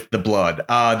with the blood.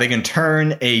 They can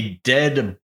turn a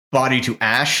dead body to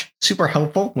ash. Super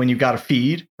helpful when you got to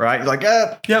feed, right? Like,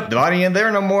 yep, the body ain't there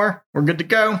no more. We're good to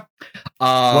go.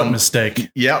 What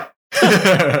mistake. Yep.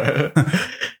 And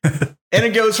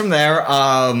it goes from there.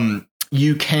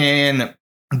 You can,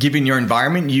 given your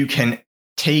environment, you can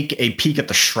take a peek at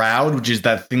the shroud, which is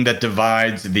that thing that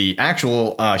divides the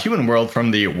actual human world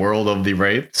from the world of the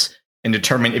wraiths. and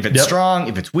determine if it's strong,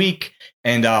 if it's weak,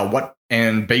 and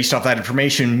and based off that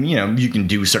information, you can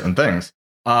do certain things.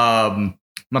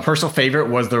 My personal favorite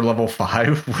was their level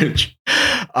 5, which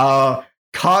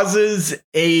causes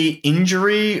a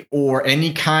injury or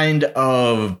any kind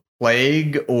of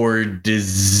plague or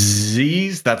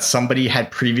disease that somebody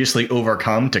had previously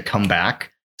overcome to come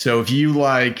back. So if you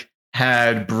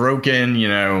had broken,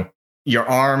 your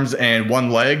arms and one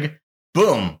leg,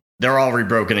 boom, they're all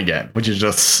rebroken again, which is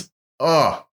just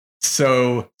so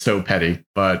petty,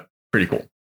 but pretty cool.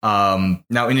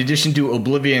 Now, in addition to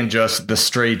Oblivion, just the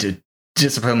straight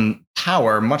discipline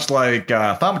power, much like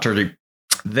Thaumaturgy,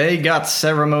 they got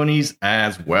ceremonies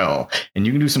as well, and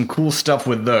you can do some cool stuff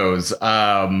with those,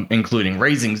 including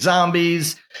raising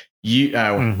zombies.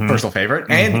 Personal favorite,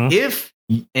 and if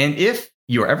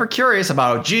you're ever curious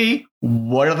about,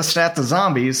 what are the stats of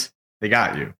zombies? They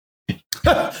got you.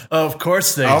 Of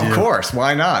course they do. Of course,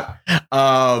 why not?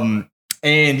 And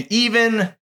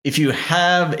even if you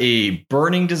have a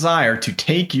burning desire to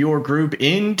take your group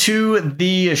into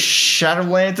the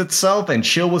Shadowlands itself and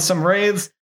chill with some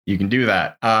wraiths, you can do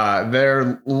that.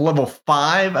 Their level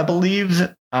 5, I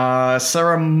believe,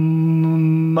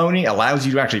 ceremony allows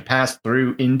you to actually pass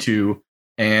through into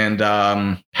and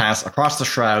pass across the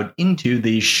shroud into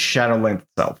the Shadowlands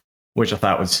itself, which I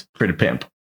thought was pretty pimp.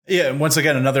 Yeah, and once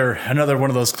again, another one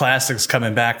of those classics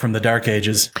coming back from the Dark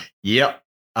Ages. Yep.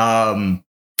 And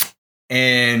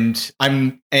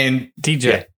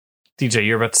DJ,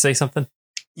 you're about to say something?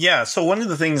 Yeah, so one of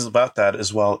the things about that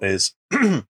as well is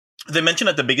they mentioned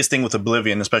that the biggest thing with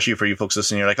Oblivion, especially for you folks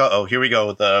listening, you're like, here we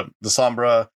go. The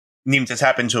Sombra needing to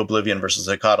tap into Oblivion versus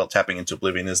the Hekatel tapping into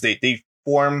Oblivion is they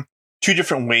form two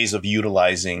different ways of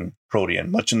utilizing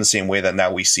Protean, much in the same way that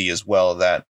now we see as well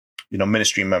that,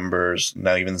 Ministry members,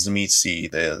 now even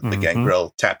Tzimisce, the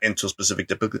Gangrel, tap into a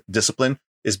specific discipline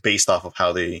is based off of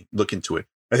how they look into it.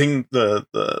 I think the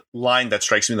line that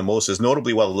strikes me the most is,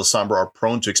 notably while the Sombra are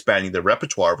prone to expanding their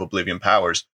repertoire of Oblivion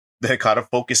powers, the Hekata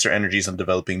focus their energies on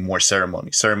developing more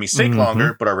ceremonies. Ceremonies take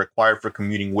longer, but are required for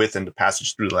commuting with and the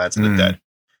passage through the lands of the dead,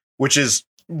 which is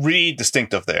really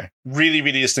distinctive there. Really,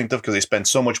 really distinctive, because they spend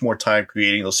so much more time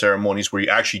creating those ceremonies where you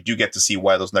actually do get to see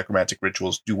why those necromantic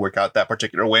rituals do work out that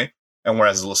particular way. And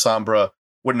whereas the Sombra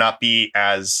would not be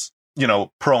as,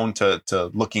 prone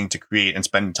to looking to create and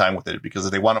spending time with it, because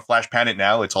if they want to flash pan it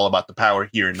now, it's all about the power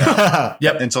here and now.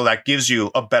 Yep. And so that gives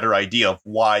you a better idea of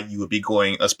why you would be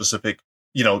going a specific,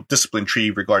 discipline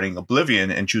tree regarding Oblivion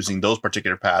and choosing those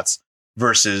particular paths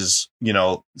versus,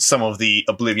 some of the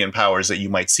Oblivion powers that you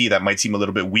might see that might seem a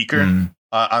little bit weaker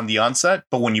on the onset.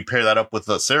 But when you pair that up with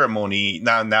the ceremony,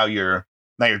 now you're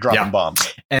dropping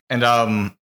bombs.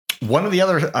 And one of the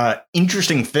other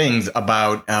interesting things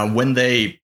about when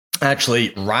they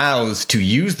actually rouse to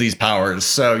use these powers,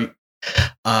 so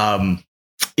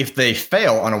if they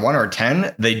fail on a 1 or a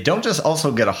 10, they don't just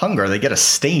also get a hunger, they get a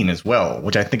stain as well,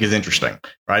 which I think is interesting,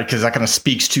 right? Because that kind of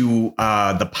speaks to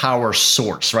the power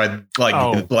source, right?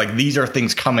 Like these are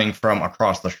things coming from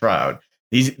across the shroud.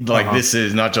 These this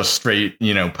is not just straight,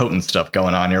 potent stuff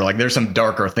going on here. Like there's some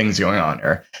darker things going on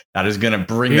here that is going to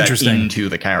bring that into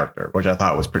the character, which I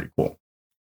thought was pretty cool.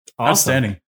 Awesome.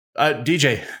 Outstanding.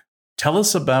 DJ, tell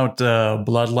us about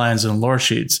Bloodlines and lore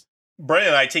sheets. Brian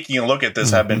and I, taking a look at this,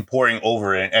 have been poring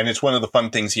over it, and it's one of the fun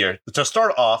things here. To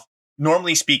start off,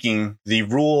 normally speaking, the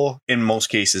rule in most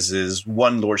cases is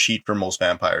one lore sheet for most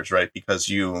vampires, right? Because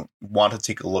you want to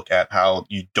take a look at how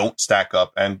you don't stack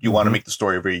up, and you want to make the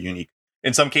story very unique.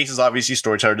 In some cases, obviously,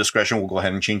 storyteller discretion will go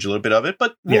ahead and change a little bit of it,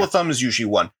 but rule of thumb is usually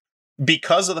one.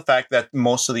 Because of the fact that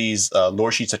most of these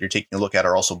lore sheets that you're taking a look at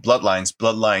are also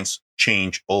bloodlines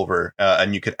change over,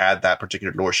 and you could add that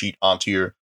particular lore sheet onto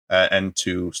your and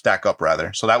to stack up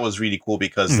rather. So that was really cool,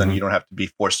 because then you don't have to be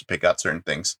forced to pick out certain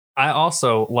things. I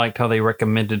also liked how they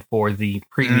recommended for the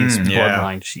previous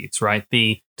bloodline sheets, right?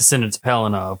 The Descendants of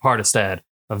Helena, of Hardestad,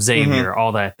 of Xavier,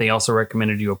 all that. They also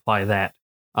recommended you apply that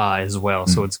as well.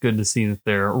 So it's good to see that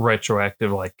they're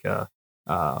retroactive,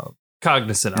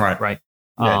 cognizant of it, right?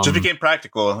 Yeah, it just became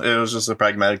practical. It was just a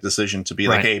pragmatic decision to be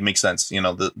like, hey, it makes sense.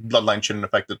 The bloodline shouldn't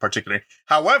affect it particularly.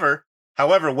 However,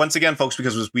 once again, folks,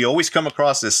 because we always come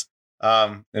across this,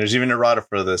 and there's even errata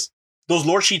for this, those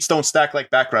lore sheets don't stack like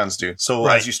backgrounds do. So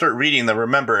as you start reading them,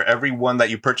 remember, every one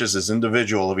that you purchase is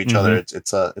individual of each other.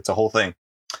 It's a whole thing.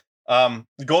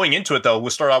 Going into it, though, we'll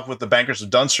start off with the Bankers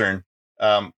of Dunsturn.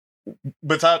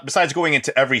 Besides going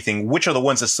into everything, which are the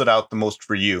ones that stood out the most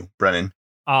for you, Brennan?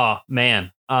 Oh,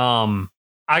 man.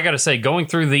 I got to say, going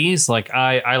through these,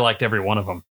 I liked every one of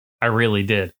them. I really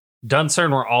did.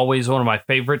 Dunsturn were always one of my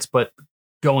favorites, but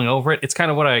going over it, it's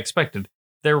kind of what I expected.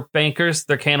 They're bankers,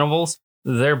 they're cannibals,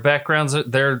 their backgrounds,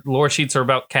 their lore sheets are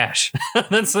about cash.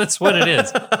 that's what it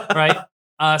is, right?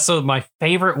 So my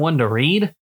favorite one to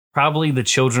read, probably the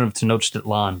Children of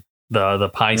Tenochtitlan, the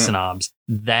Paisanobbs.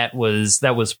 That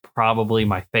was probably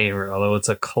my favorite, although it's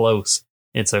a close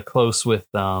with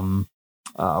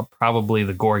probably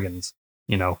the Gorgons,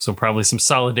 so probably some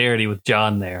solidarity with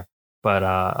John there. But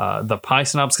the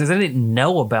Paisanobbs, because I didn't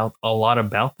know a lot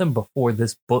about them before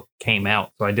this book came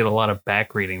out, so I did a lot of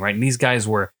back reading, right? And these guys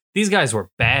were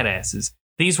badasses.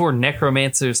 These were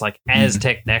necromancers, like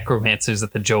Aztec necromancers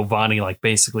that the Giovanni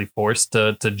basically forced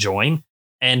to join,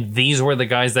 and these were the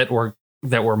guys that were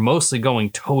mostly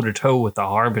going toe to toe with the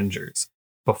Harbingers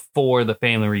before the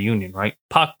family reunion, right?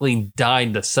 Pockley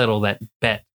died to settle that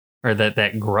bet or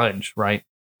that grudge, right?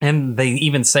 And they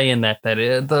even say in that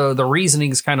the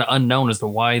reasoning is kind of unknown as to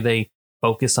why they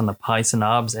focused on the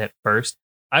Paisanobbs at first.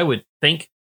 I would think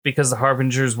because the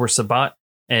Harbingers were Sabbat,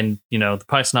 and the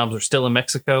Paisanobbs are still in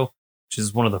Mexico, which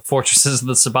is one of the fortresses of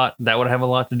the Sabbat, that would have a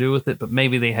lot to do with it. But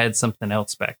maybe they had something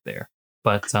else back there.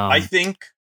 But I think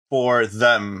for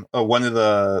them, one of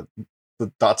the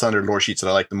dots on their lore sheets that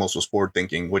I like the most was forward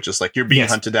thinking, which is you're being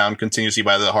hunted down continuously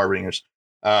by the Harbingers.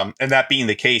 And that being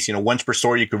the case, once per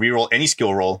story, you can reroll any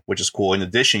skill roll, which is cool. In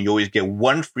addition, you always get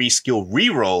one free skill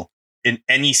reroll in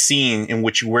any scene in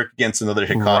which you work against another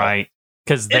Hekata. Right.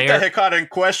 Because if the Hekata in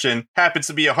question happens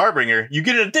to be a Harbinger, you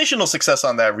get an additional success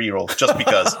on that reroll just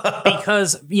because.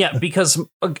 because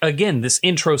again, this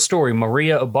intro story,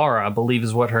 Maria Ibarra, I believe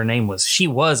is what her name was. She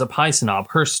was a Paisanobb.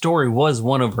 Her story was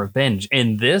one of revenge.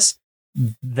 And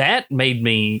that made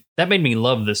me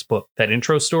love this book, that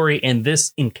intro story, and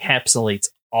this encapsulates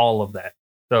all of that.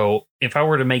 So if I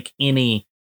were to make any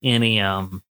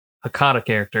Hekata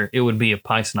character, it would be a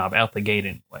Paisanobb out the gate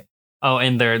anyway. Oh,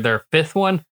 and their fifth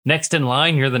one, next in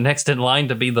line. You're the next in line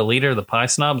to be the leader of the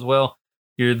Paisanobbs. Well,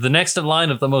 you're the next in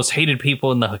line of the most hated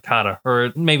people in the Hekata,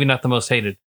 or maybe not the most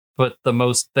hated, but the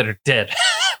most that are dead,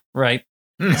 right?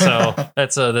 So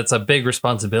that's a big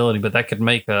responsibility, but that could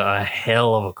make a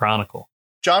hell of a chronicle.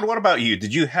 John, what about you?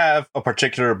 Did you have a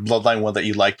particular bloodline one that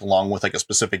you liked, along with a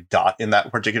specific dot in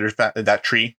that particular that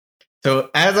tree?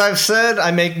 So, as I've said, I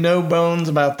make no bones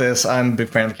about this. I'm a big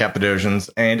fan of the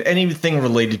Cappadocians and anything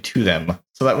related to them.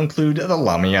 So that would include the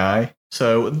Lamii.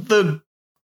 So the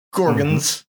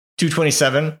Gorgons,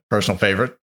 227, personal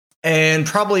favorite, and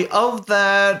probably of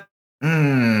that.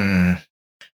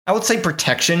 I would say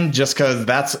protection, just because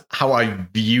that's how I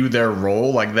view their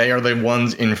role. They are the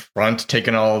ones in front,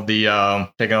 taking all the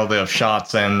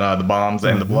shots and the bombs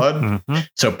and the blood.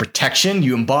 So protection,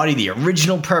 you embody the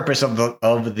original purpose of the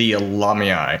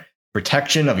Lamii.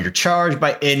 Protection of your charge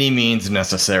by any means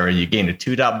necessary. You gain a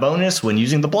 2-dot bonus when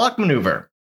using the block maneuver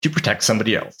to protect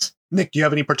somebody else. Nick, do you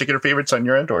have any particular favorites on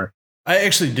your end, or? I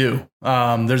actually do.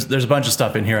 There's a bunch of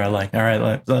stuff in here I like. All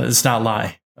right, let's not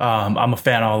lie. I'm a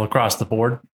fan all across the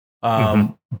board.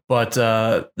 But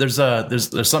there's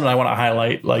something I want to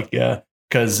highlight,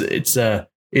 because it's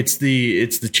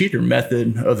the cheater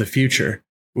method of the future,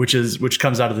 which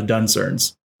comes out of the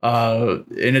Duncerns. And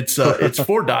it's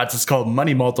 4 dots. It's called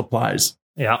Money Multiplies.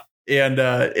 Yeah. And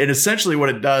essentially what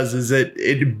it does is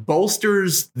it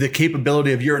bolsters the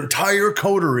capability of your entire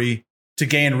coterie to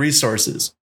gain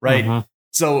resources, right?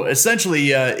 So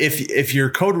essentially, if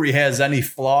your coterie has any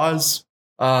flaws,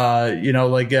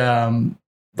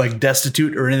 like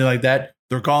destitute or anything like that,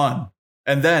 they're gone.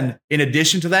 And then in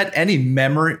addition to that, any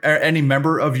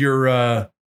member of your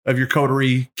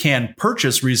coterie can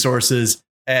purchase resources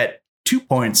at 2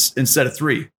 points instead of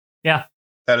 3. Yeah,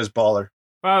 that is baller.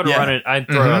 If I would run it, I'd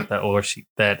throw out that lore sheet.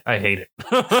 That I hate it.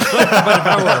 But if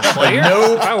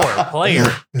I were a player,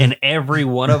 and every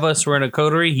one of us were in a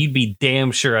coterie, you'd be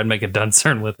damn sure I'd make a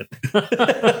Duncern with it.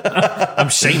 I'm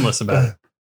shameless about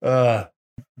it.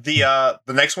 The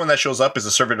next one that shows up is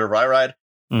a Servitor Ryride.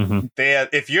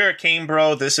 If you're a Kane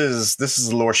bro, this is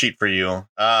a lore sheet for you.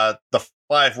 The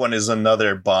 5 one is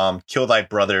another bomb. Kill thy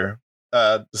brother.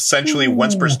 Essentially,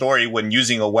 once per story, when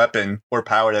using a weapon or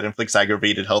power that inflicts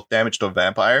aggravated health damage to a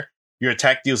vampire, your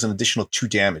attack deals an additional 2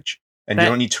 damage, and you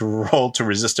don't need to roll to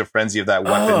resist a frenzy of that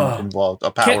weapon involved,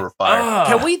 a power or fire.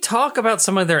 Can we talk about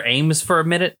some of their aims for a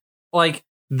minute?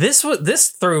 This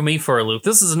threw me for a loop.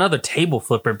 This is another table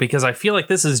flipper, because I feel like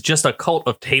this is just a cult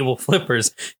of table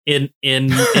flippers in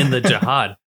the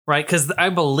Jihad, right? Because I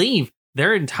believe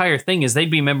their entire thing is they'd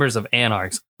be members of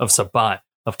Anarchs, of Sabbat,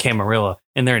 of Camarilla,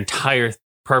 and their entire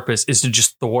purpose is to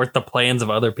just thwart the plans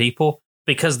of other people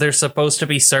because they're supposed to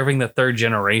be serving the 3rd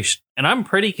generation. And I'm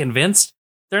pretty convinced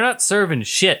they're not serving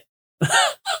shit.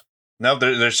 No,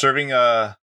 they're serving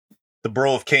the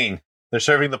Borough of Kane. They're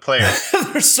serving the player.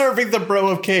 They're serving the bro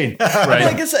of Kane. Right.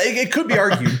 I guess it could be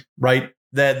argued, right,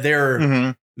 that they're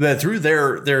Mm-hmm. that through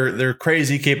their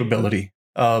crazy capability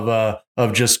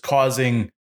of just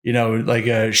causing, like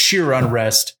a sheer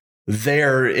unrest,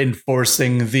 they're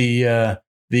enforcing the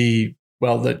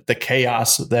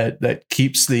chaos that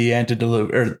keeps the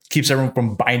or keeps everyone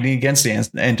from binding against the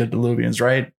antediluvians,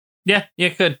 right? Yeah, you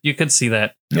could see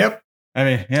that. Yep. I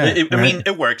mean, yeah. I mean,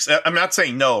 it works. I'm not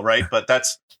saying no, right? But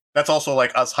that's also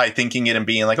like us high thinking it and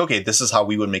being like, okay, this is how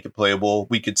we would make it playable.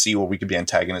 We could see where we could be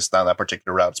antagonists down that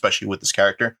particular route, especially with this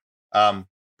character.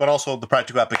 But also the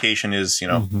practical application is,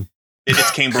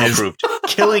 it's Cambro approved.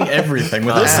 Killing everything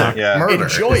with Listen, murder.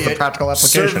 enjoy is the it. practical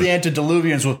application. Serve the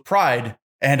antediluvians with pride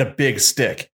and a big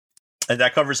stick. And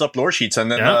that covers up lore sheets.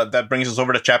 And then that brings us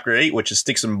over to chapter 8, which is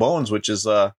Sticks and Bones, which is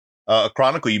a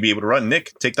chronicle you'd be able to run.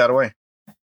 Nick, take that away.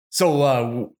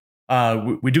 So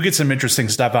we do get some interesting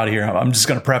stuff out of here. I'm just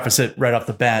going to preface it right off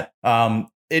the bat.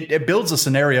 It builds a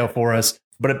scenario for us,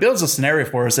 but it builds a scenario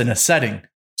for us in a setting.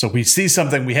 So we see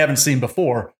something we haven't seen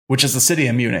before, which is the city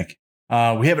of Munich.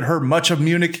 We haven't heard much of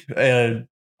Munich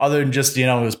other than just, it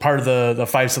was part of the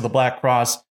Fiefs of the Black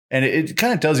Cross. And it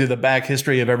kind of tells you the back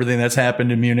history of everything that's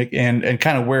happened in Munich and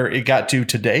kind of where it got to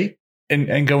today.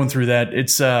 And going through that,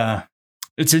 it's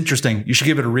interesting. You should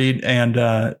give it a read, and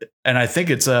I think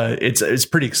it's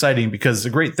pretty exciting because the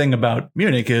great thing about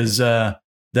Munich is that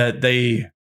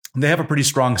they have a pretty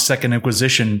strong Second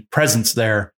Inquisition presence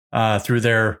there through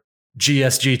their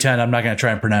GSG 10. I'm not going to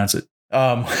try and pronounce it.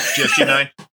 GSG 9.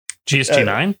 GSG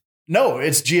 9. No,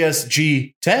 it's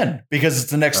GSG 10 because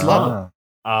it's the next level.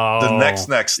 Oh, The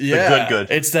next, Yeah, the good.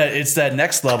 It's that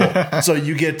next level. So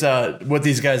you get what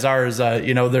these guys are is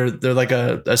they're like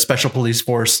a special police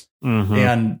force.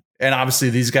 Mhm. And obviously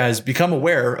these guys become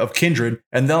aware of Kindred,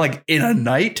 and then like in a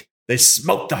night they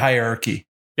smoke the hierarchy.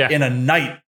 Yeah. In a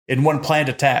night, in one planned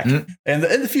attack. And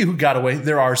the few who got away,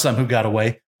 there are some who got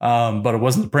away, but it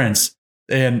wasn't the prince.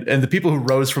 And the people who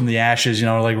rose from the ashes,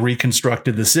 like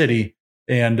reconstructed the city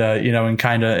and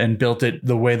and built it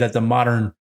the way that the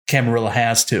modern Camarilla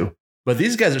has to. But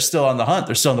these guys are still on the hunt.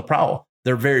 They're still on the prowl.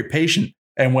 They're very patient.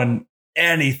 And when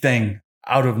anything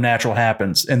out of natural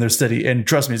happens in their city, and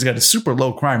trust me, it's got a super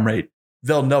low crime rate,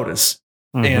 they'll notice.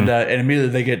 Mhm. And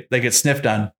immediately they get sniffed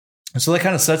on. And so that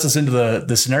kind of sets us into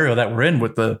the scenario that we're in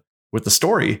with the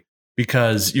story,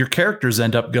 because your characters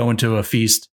end up going to a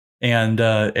feast and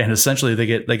essentially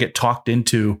they get talked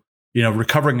into,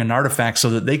 recovering an artifact so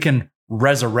that they can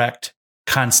resurrect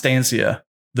Constantia,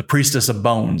 the priestess of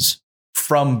bones,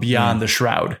 from beyond the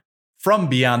shroud, from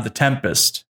beyond the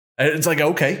tempest. And it's like,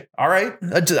 okay, all right,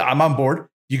 I'm on board.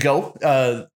 You go,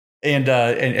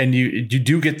 and you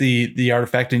do get the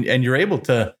artifact, and you're able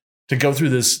to go through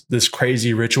this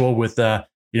crazy ritual with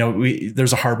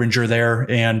there's a harbinger there,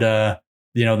 and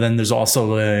then there's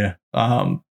also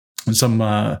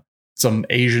some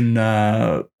Asian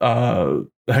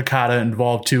Hakata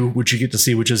involved too, which you get to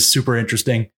see, which is super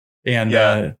interesting. And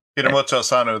Hiramoto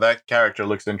Asano, that character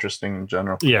looks interesting in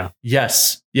general. Yeah.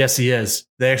 Yes, he is.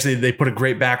 They put a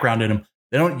great background in him.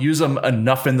 They don't use him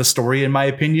enough in the story, in my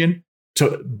opinion,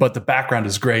 but the background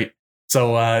is great.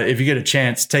 So if you get a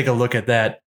chance, take a look at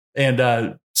that.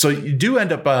 And so you do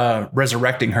end up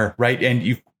resurrecting her, right? And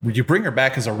you bring her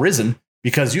back as a risen,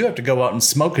 because you have to go out and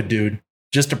smoke a dude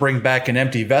just to bring back an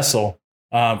empty vessel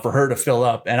for her to fill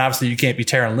up. And obviously you can't be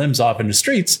tearing limbs off in the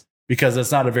streets, because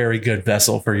that's not a very good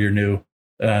vessel for your new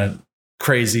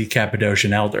crazy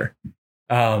Cappadocian elder.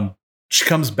 She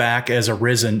comes back as a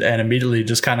risen and immediately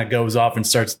just kind of goes off and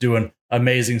starts doing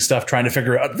amazing stuff, trying to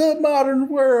figure out the modern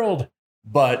world.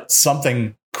 But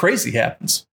something crazy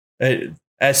happens.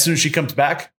 As soon as she comes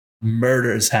back,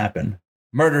 murders happen.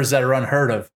 Murders that are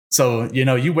unheard of. So,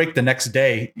 you wake the next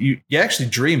day, you actually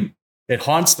dream. It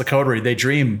haunts the coterie. They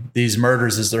dream these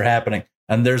murders as they're happening.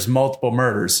 And there's multiple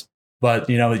murders. But,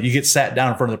 you get sat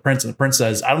down in front of the prince, and the prince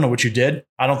says, I don't know what you did.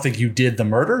 I don't think you did the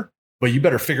murder, but you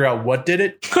better figure out what did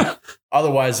it.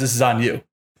 Otherwise, this is on you.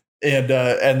 And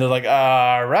they're like,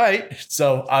 all right.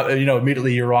 So,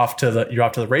 immediately you're off to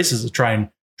the races to try and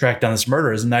track down this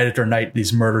murder. As night after night,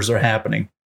 these murders are happening.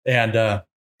 And,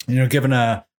 given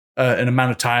an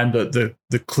amount of time, the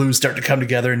clues start to come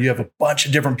together, and you have a bunch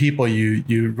of different people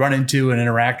you run into and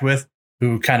interact with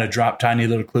who kind of drop tiny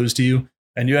little clues to you.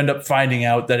 And you end up finding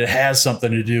out that it has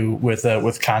something to do with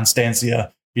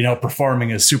Constantia,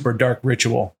 performing a super dark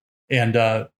ritual. And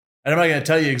I'm not going to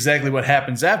tell you exactly what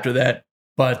happens after that,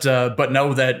 but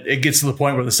know that it gets to the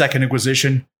point where the Second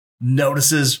Inquisition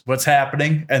notices what's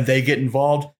happening and they get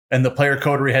involved, and the player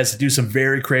coterie has to do some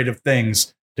very creative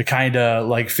things to kind of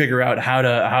like figure out how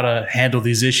to handle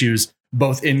these issues,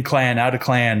 both in clan, out of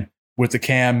clan, with the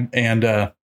Cam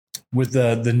and with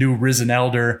the new Risen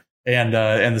Elder and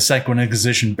the Second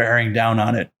Inquisition bearing down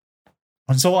on it.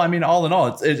 And so, I mean, all in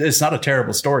all, it's not a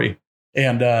terrible story,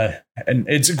 and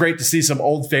it's great to see some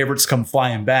old favorites come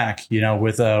flying back.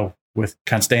 With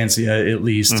Constancia at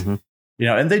least,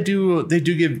 and they do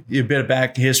give you a bit of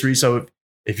back history. So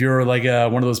if you're like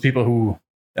one of those people who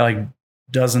like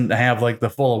doesn't have like the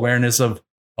full awareness of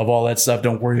all that stuff,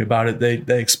 don't worry about it.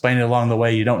 They explain it along the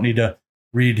way. You don't need to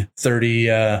read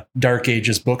 30 Dark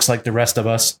Ages books like the rest of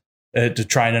us to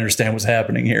try and understand what's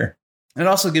happening here. It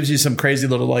also gives you some crazy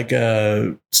little like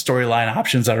storyline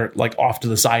options that are like off to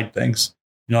the side things.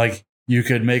 Like you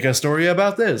could make a story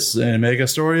about this and make a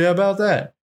story about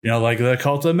that. Like the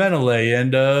cult of Menelae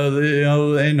and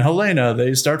and Helena,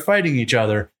 they start fighting each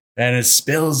other, and it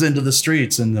spills into the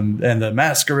streets, and the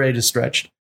masquerade is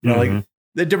stretched. Like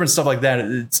the different stuff like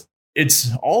that. It's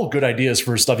all good ideas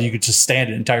for stuff you could just stand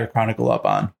an entire chronicle up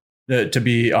on. To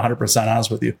be 100%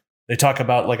 honest with you, they talk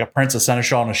about like a prince, a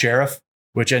seneschal, and a sheriff,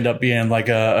 which end up being like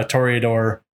a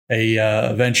Toreador, a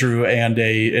Ventrue, and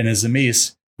a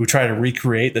Zamis, who try to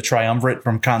recreate the triumvirate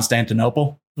from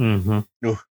Constantinople.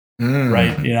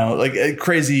 Right, like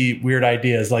crazy weird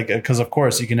ideas, like because of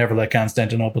course you can never let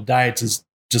Constantinople die. It's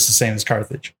just the same as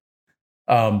Carthage.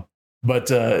 So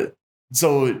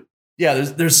yeah,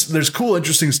 there's cool,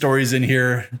 interesting stories in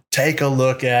here. Take a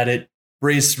look at it,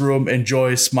 breeze through them,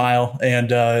 enjoy, smile,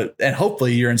 and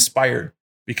hopefully you're inspired,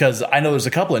 because I know there's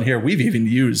a couple in here we've even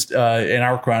used in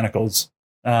our chronicles.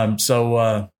 So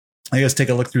I guess take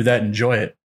a look through that and enjoy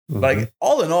it. Like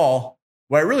all in all,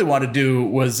 what I really wanted to do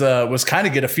was kind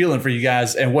of get a feeling for you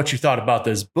guys and what you thought about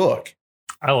this book.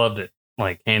 I loved it,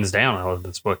 like hands down. I love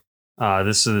this book.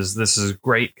 This is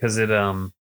great because it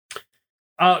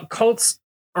cults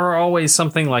are always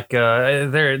something like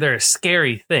they're a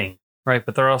scary thing, right?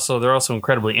 But they're also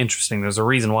incredibly interesting. There's a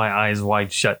reason why Eyes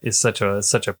Wide Shut is such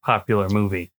a popular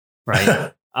movie,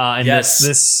 right? And yes.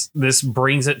 this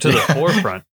brings it to the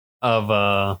forefront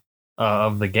of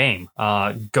the game.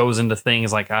 Goes into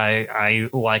things like I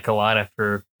like a lot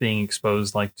after being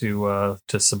exposed like to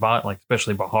Sabbat, like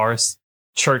especially Baharis,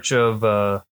 Church of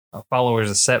Followers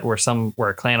of Set, where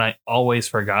a clan I always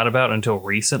forgot about until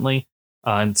recently,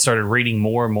 and started reading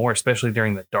more and more, especially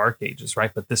during the Dark Ages,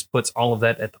 right? But this puts all of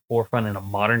that at the forefront in a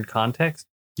modern context.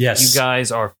 Yes, you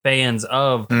guys are fans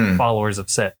of Followers of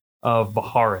Set, of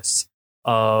Baharis,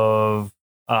 of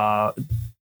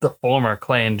the former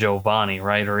clan Giovanni,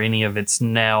 right? Or any of its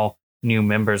now new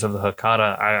members of the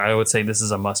Hecata. I would say this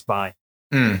is a must buy.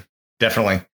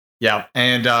 Definitely. Yeah.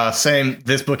 And same,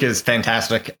 this book is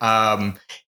fantastic.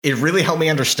 It really helped me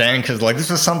understand, because like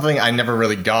this was something I never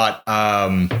really got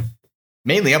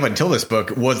mainly up until this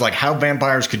book, was like how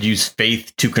vampires could use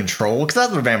faith to control, because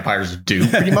that's what vampires do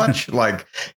pretty much. Like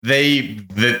they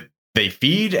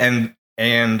feed and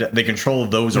they control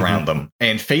those around them.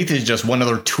 And faith is just one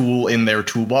other tool in their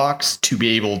toolbox to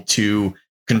be able to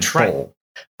control.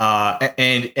 Right.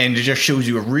 And it just shows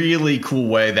you a really cool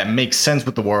way that makes sense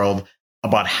with the world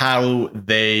about how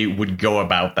they would go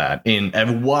about that in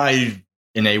a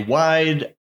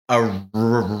wide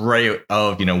array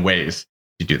of ways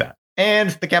to do that. And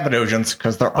the Cappadocians,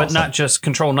 because they're but awesome. not just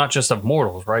control, not just of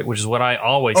mortals, right? Which is what I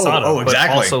always thought of,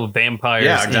 exactly. But also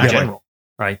vampires in general,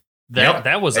 right?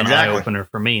 That was an eye opener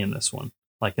for me in this one,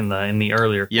 like in the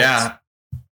earlier quotes. Yeah.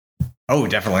 Oh,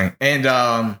 definitely. And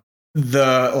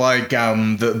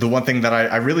the one thing that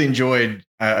I really enjoyed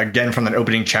again from that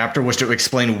opening chapter was to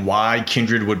explain why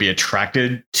Kindred would be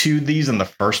attracted to these in the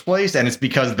first place, and it's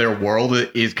because their world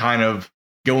is kind of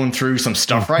going through some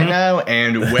stuff right now,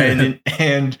 and when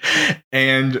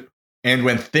and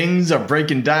when things are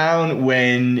breaking down,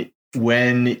 when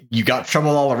you got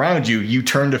trouble all around you, you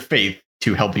turn to faith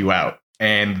to help you out.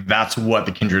 And that's what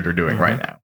the Kindred are doing right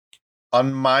now.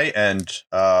 On my end,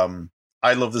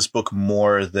 I love this book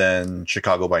more than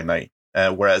Chicago by Night.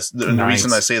 Whereas the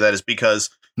reason I say that is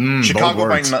because Chicago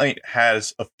by Night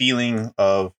has a feeling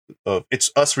of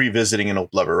it's us revisiting an old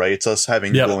lover, right? It's us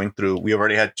going through. We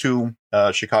already had 2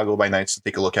 Chicago by Nights to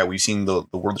take a look at. We've seen the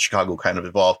world of Chicago kind of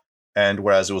evolve. And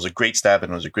whereas it was a great stab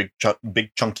and it was a great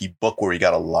big chunky book where we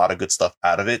got a lot of good stuff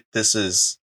out of it, this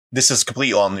is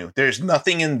completely all new. There's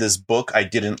nothing in this book I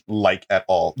didn't like at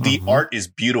all. The art is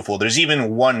beautiful. There's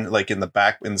even one like in the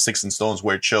back in the Sticks and Stones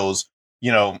where it shows,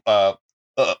 a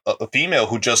female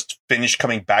who just finished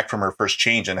coming back from her first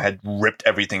change and had ripped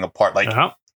everything apart. Like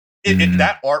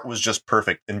that art was just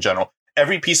perfect in general.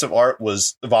 Every piece of art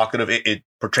was evocative. It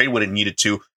portrayed what it needed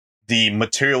to. The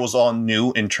material was all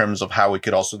new in terms of how it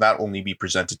could also not only be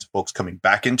presented to folks coming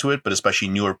back into it, but especially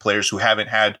newer players who haven't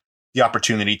had the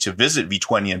opportunity to visit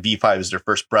V20 and V5 as their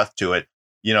first breath to it.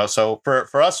 So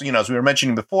for us, as we were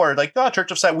mentioning before, like,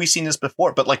 Church of Sight, we've seen this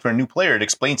before, but like for a new player, it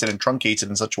explains it and truncates it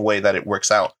in such a way that it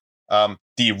works out.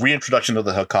 The reintroduction of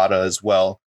the Hekata as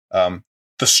well,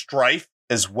 the strife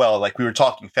as well, like we were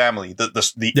talking family,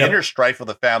 the inner strife of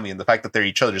the family and the fact that they're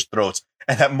each other's throats,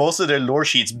 and that most of their lore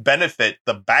sheets benefit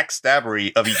the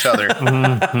backstabbery of each other,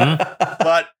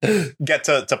 but get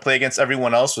to play against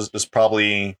everyone else was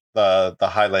probably the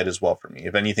highlight as well for me.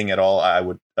 If anything at all,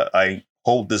 I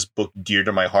hold this book dear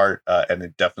to my heart, and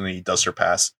it definitely does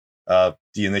surpass the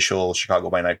initial Chicago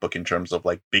by Night book in terms of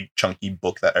like big chunky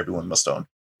book that everyone must own.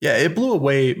 Yeah, it blew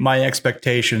away my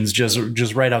expectations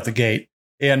just right out the gate.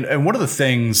 And one of the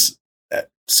things,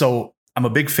 so I'm a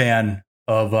big fan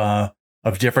of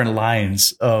different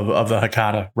lines of the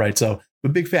Hekata, right? So I'm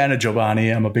a big fan of Giovanni.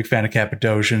 I'm a big fan of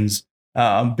Cappadocians.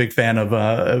 I'm a big fan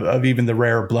of even the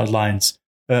rare bloodlines.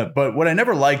 But what I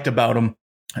never liked about them,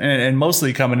 and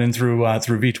mostly coming in through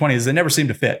V20, is they never seemed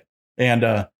to fit. And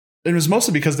it was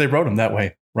mostly because they wrote them that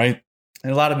way, right?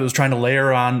 And a lot of it was trying to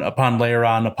layer on upon layer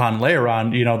on upon layer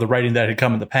on, the writing that had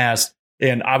come in the past.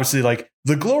 And obviously, like,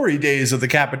 the glory days of the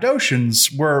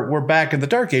Cappadocians were back in the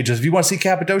Dark Ages. If you want to see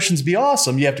Cappadocians be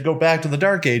awesome, you have to go back to the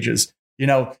Dark Ages,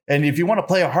 And if you want to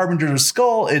play a Harbinger's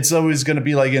Skull, it's always going to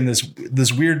be like in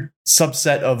this weird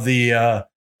subset of the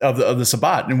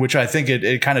Sabbat, in which I think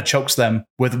it kind of chokes them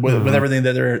with everything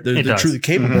that they're truly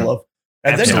capable of.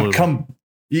 And Absolutely. Then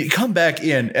you come back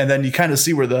in, and then you kind of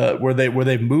see where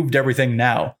they've moved everything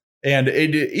now. And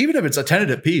even if it's a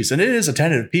tentative piece, and it is a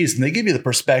tentative piece, and they give you the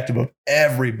perspective of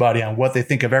everybody on what they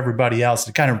think of everybody else,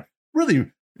 to kind of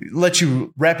really let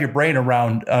you wrap your brain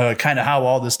around kind of how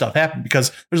all this stuff happened.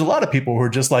 Because there's a lot of people who are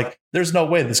just like, there's no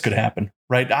way this could happen,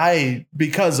 right?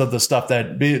 Because of the stuff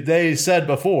that they said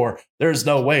before, there's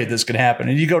no way this could happen.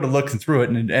 And you go to looking through it,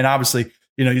 and obviously,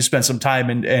 you spend some time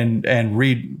and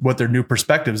read what their new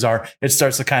perspectives are. It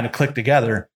starts to kind of click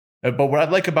together. But what I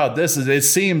like about this is it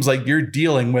seems like you're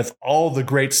dealing with all the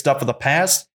great stuff of the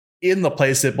past in the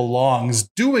place it belongs,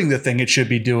 doing the thing it should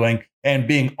be doing, and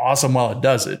being awesome while it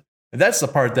does it. And that's the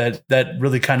part that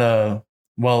really kind of,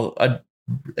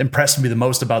 impressed me the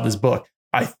most about this book.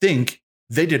 I think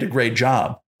they did a great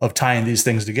job of tying these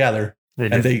things together.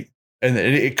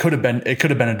 It could have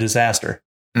been a disaster.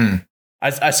 Mm.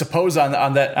 I suppose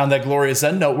on that glorious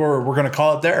end note, we're going to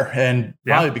call it there, and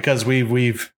probably because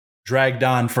we've dragged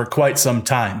on for quite some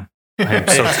time. I am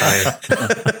so tired.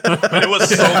 It was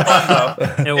so fun, though.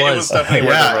 It was definitely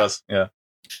worth it for us. Yeah.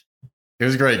 It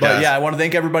was great, But guys. I want to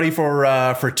thank everybody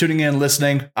for tuning in,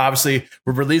 listening. Obviously,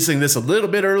 we're releasing this a little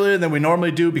bit earlier than we normally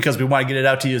do because we want to get it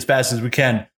out to you as fast as we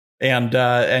can. And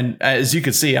as you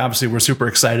can see, obviously, we're super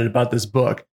excited about this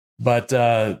book. But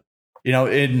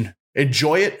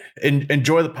enjoy it,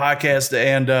 enjoy the podcast,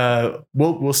 and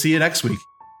we'll see you next week.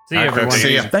 See you, everyone.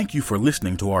 See ya. Thank you for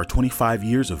listening to our 25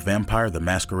 Years of Vampire the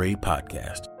Masquerade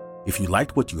podcast. If you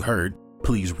liked what you heard,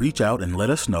 please reach out and let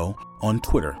us know on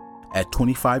Twitter at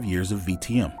 25 Years of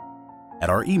VTM, at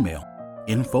our email,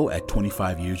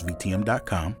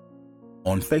 info@25yearsvtm.com,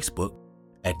 on Facebook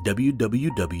at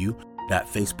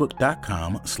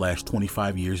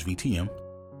www.facebook.com/25yearsvtm,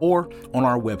 or on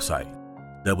our website,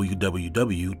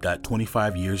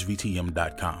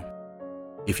 www.25yearsvtm.com.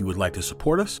 If you would like to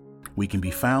support us, we can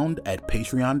be found at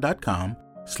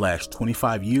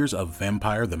patreon.com/25 Years of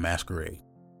Vampire the Masquerade.